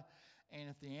God, and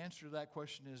if the answer to that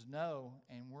question is no,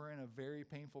 and we're in a very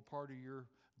painful part of Your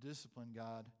discipline,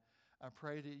 God, I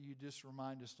pray that You just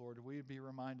remind us, Lord, that we would be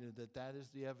reminded that that is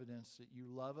the evidence that You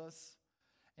love us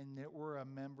and that we're a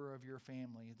member of Your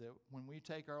family, that when we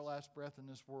take our last breath in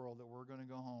this world, that we're going to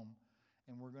go home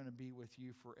and we're going to be with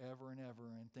You forever and ever,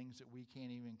 and things that we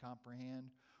can't even comprehend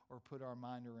or put our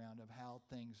mind around of how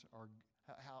things are,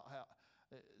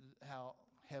 how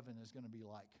heaven is going to be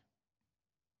like.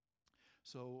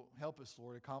 So help us,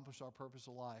 Lord, accomplish our purpose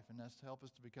of life, and that's to help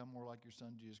us to become more like Your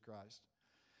Son, Jesus Christ.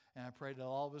 And I pray that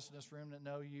all of us in this room that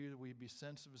know You, that we'd be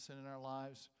sensitive to sin in our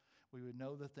lives. We would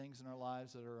know the things in our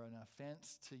lives that are an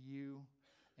offense to You,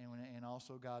 And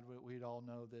also, God, we'd all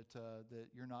know that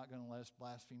you're not going to let us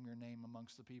blaspheme your name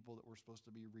amongst the people that we're supposed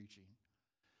to be reaching.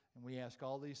 And we ask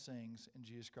all these things in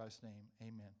Jesus Christ's name.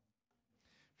 Amen.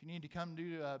 If you need to come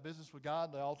do business with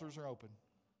God, the altars are open.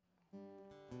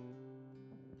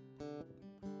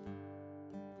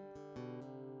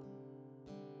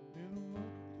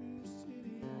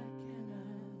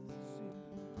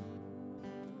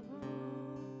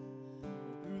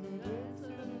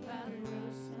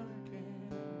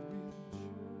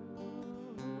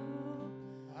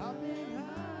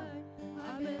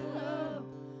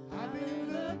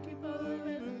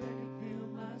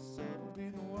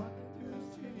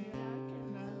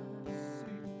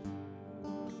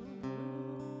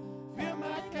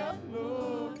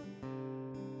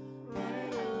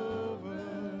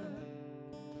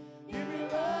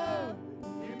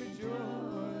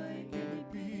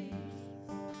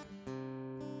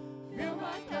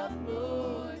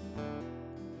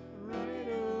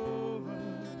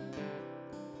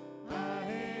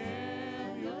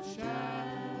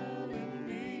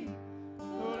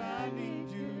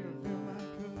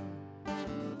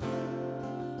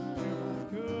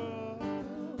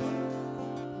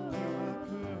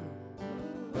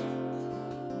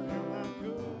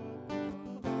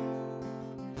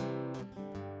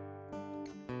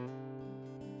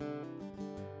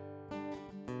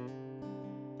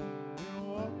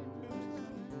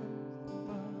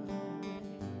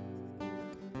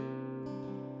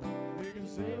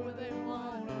 Say what they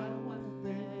want, I don't want what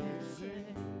they say.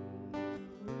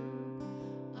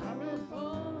 I've been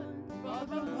falling far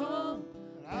from home,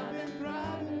 and I've been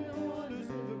crying in the waters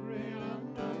of the great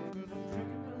unknown, 'cause I'm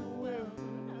drinking from a well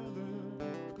from another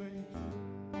place.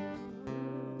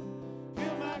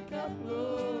 Fill my cup,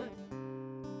 Lord,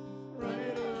 run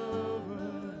it over.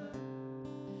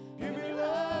 Give me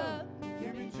love,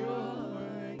 give me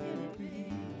joy, give me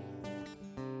peace.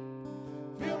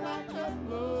 Fill my cup,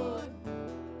 Lord,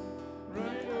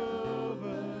 run it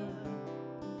over.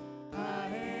 I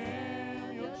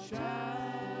am your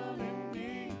child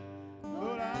indeed.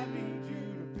 Lord, I need you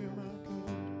to fill my cup.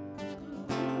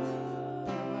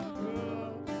 Fill my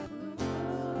cup.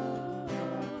 Fill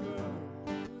my cup.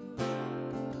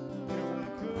 Fill my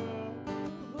cup.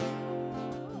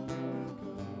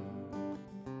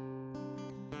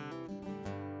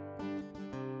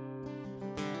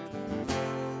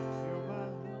 Fill my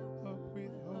cup up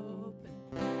with hope.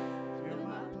 Fill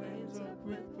my plans up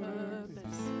with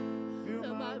purpose.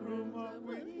 Fill my room up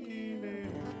with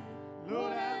healing.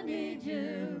 Lord, I need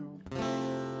you.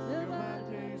 Fill my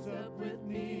days up with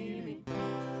needing.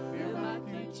 Fill my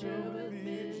future with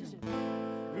vision.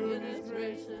 Goodness,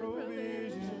 grace,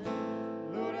 provision.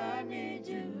 Lord, I need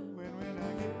you. When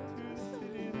I get to the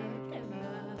city and I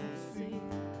cannot see.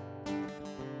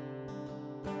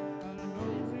 I don't know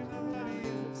what's in the body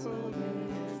is a soul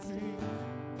that speaks.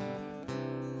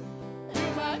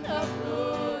 Fill my cup,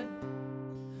 Lord,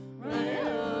 run it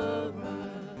over.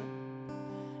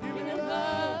 Give me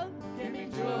love, give me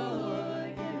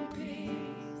joy, give me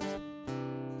peace.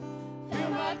 Fill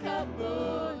my cup,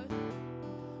 Lord.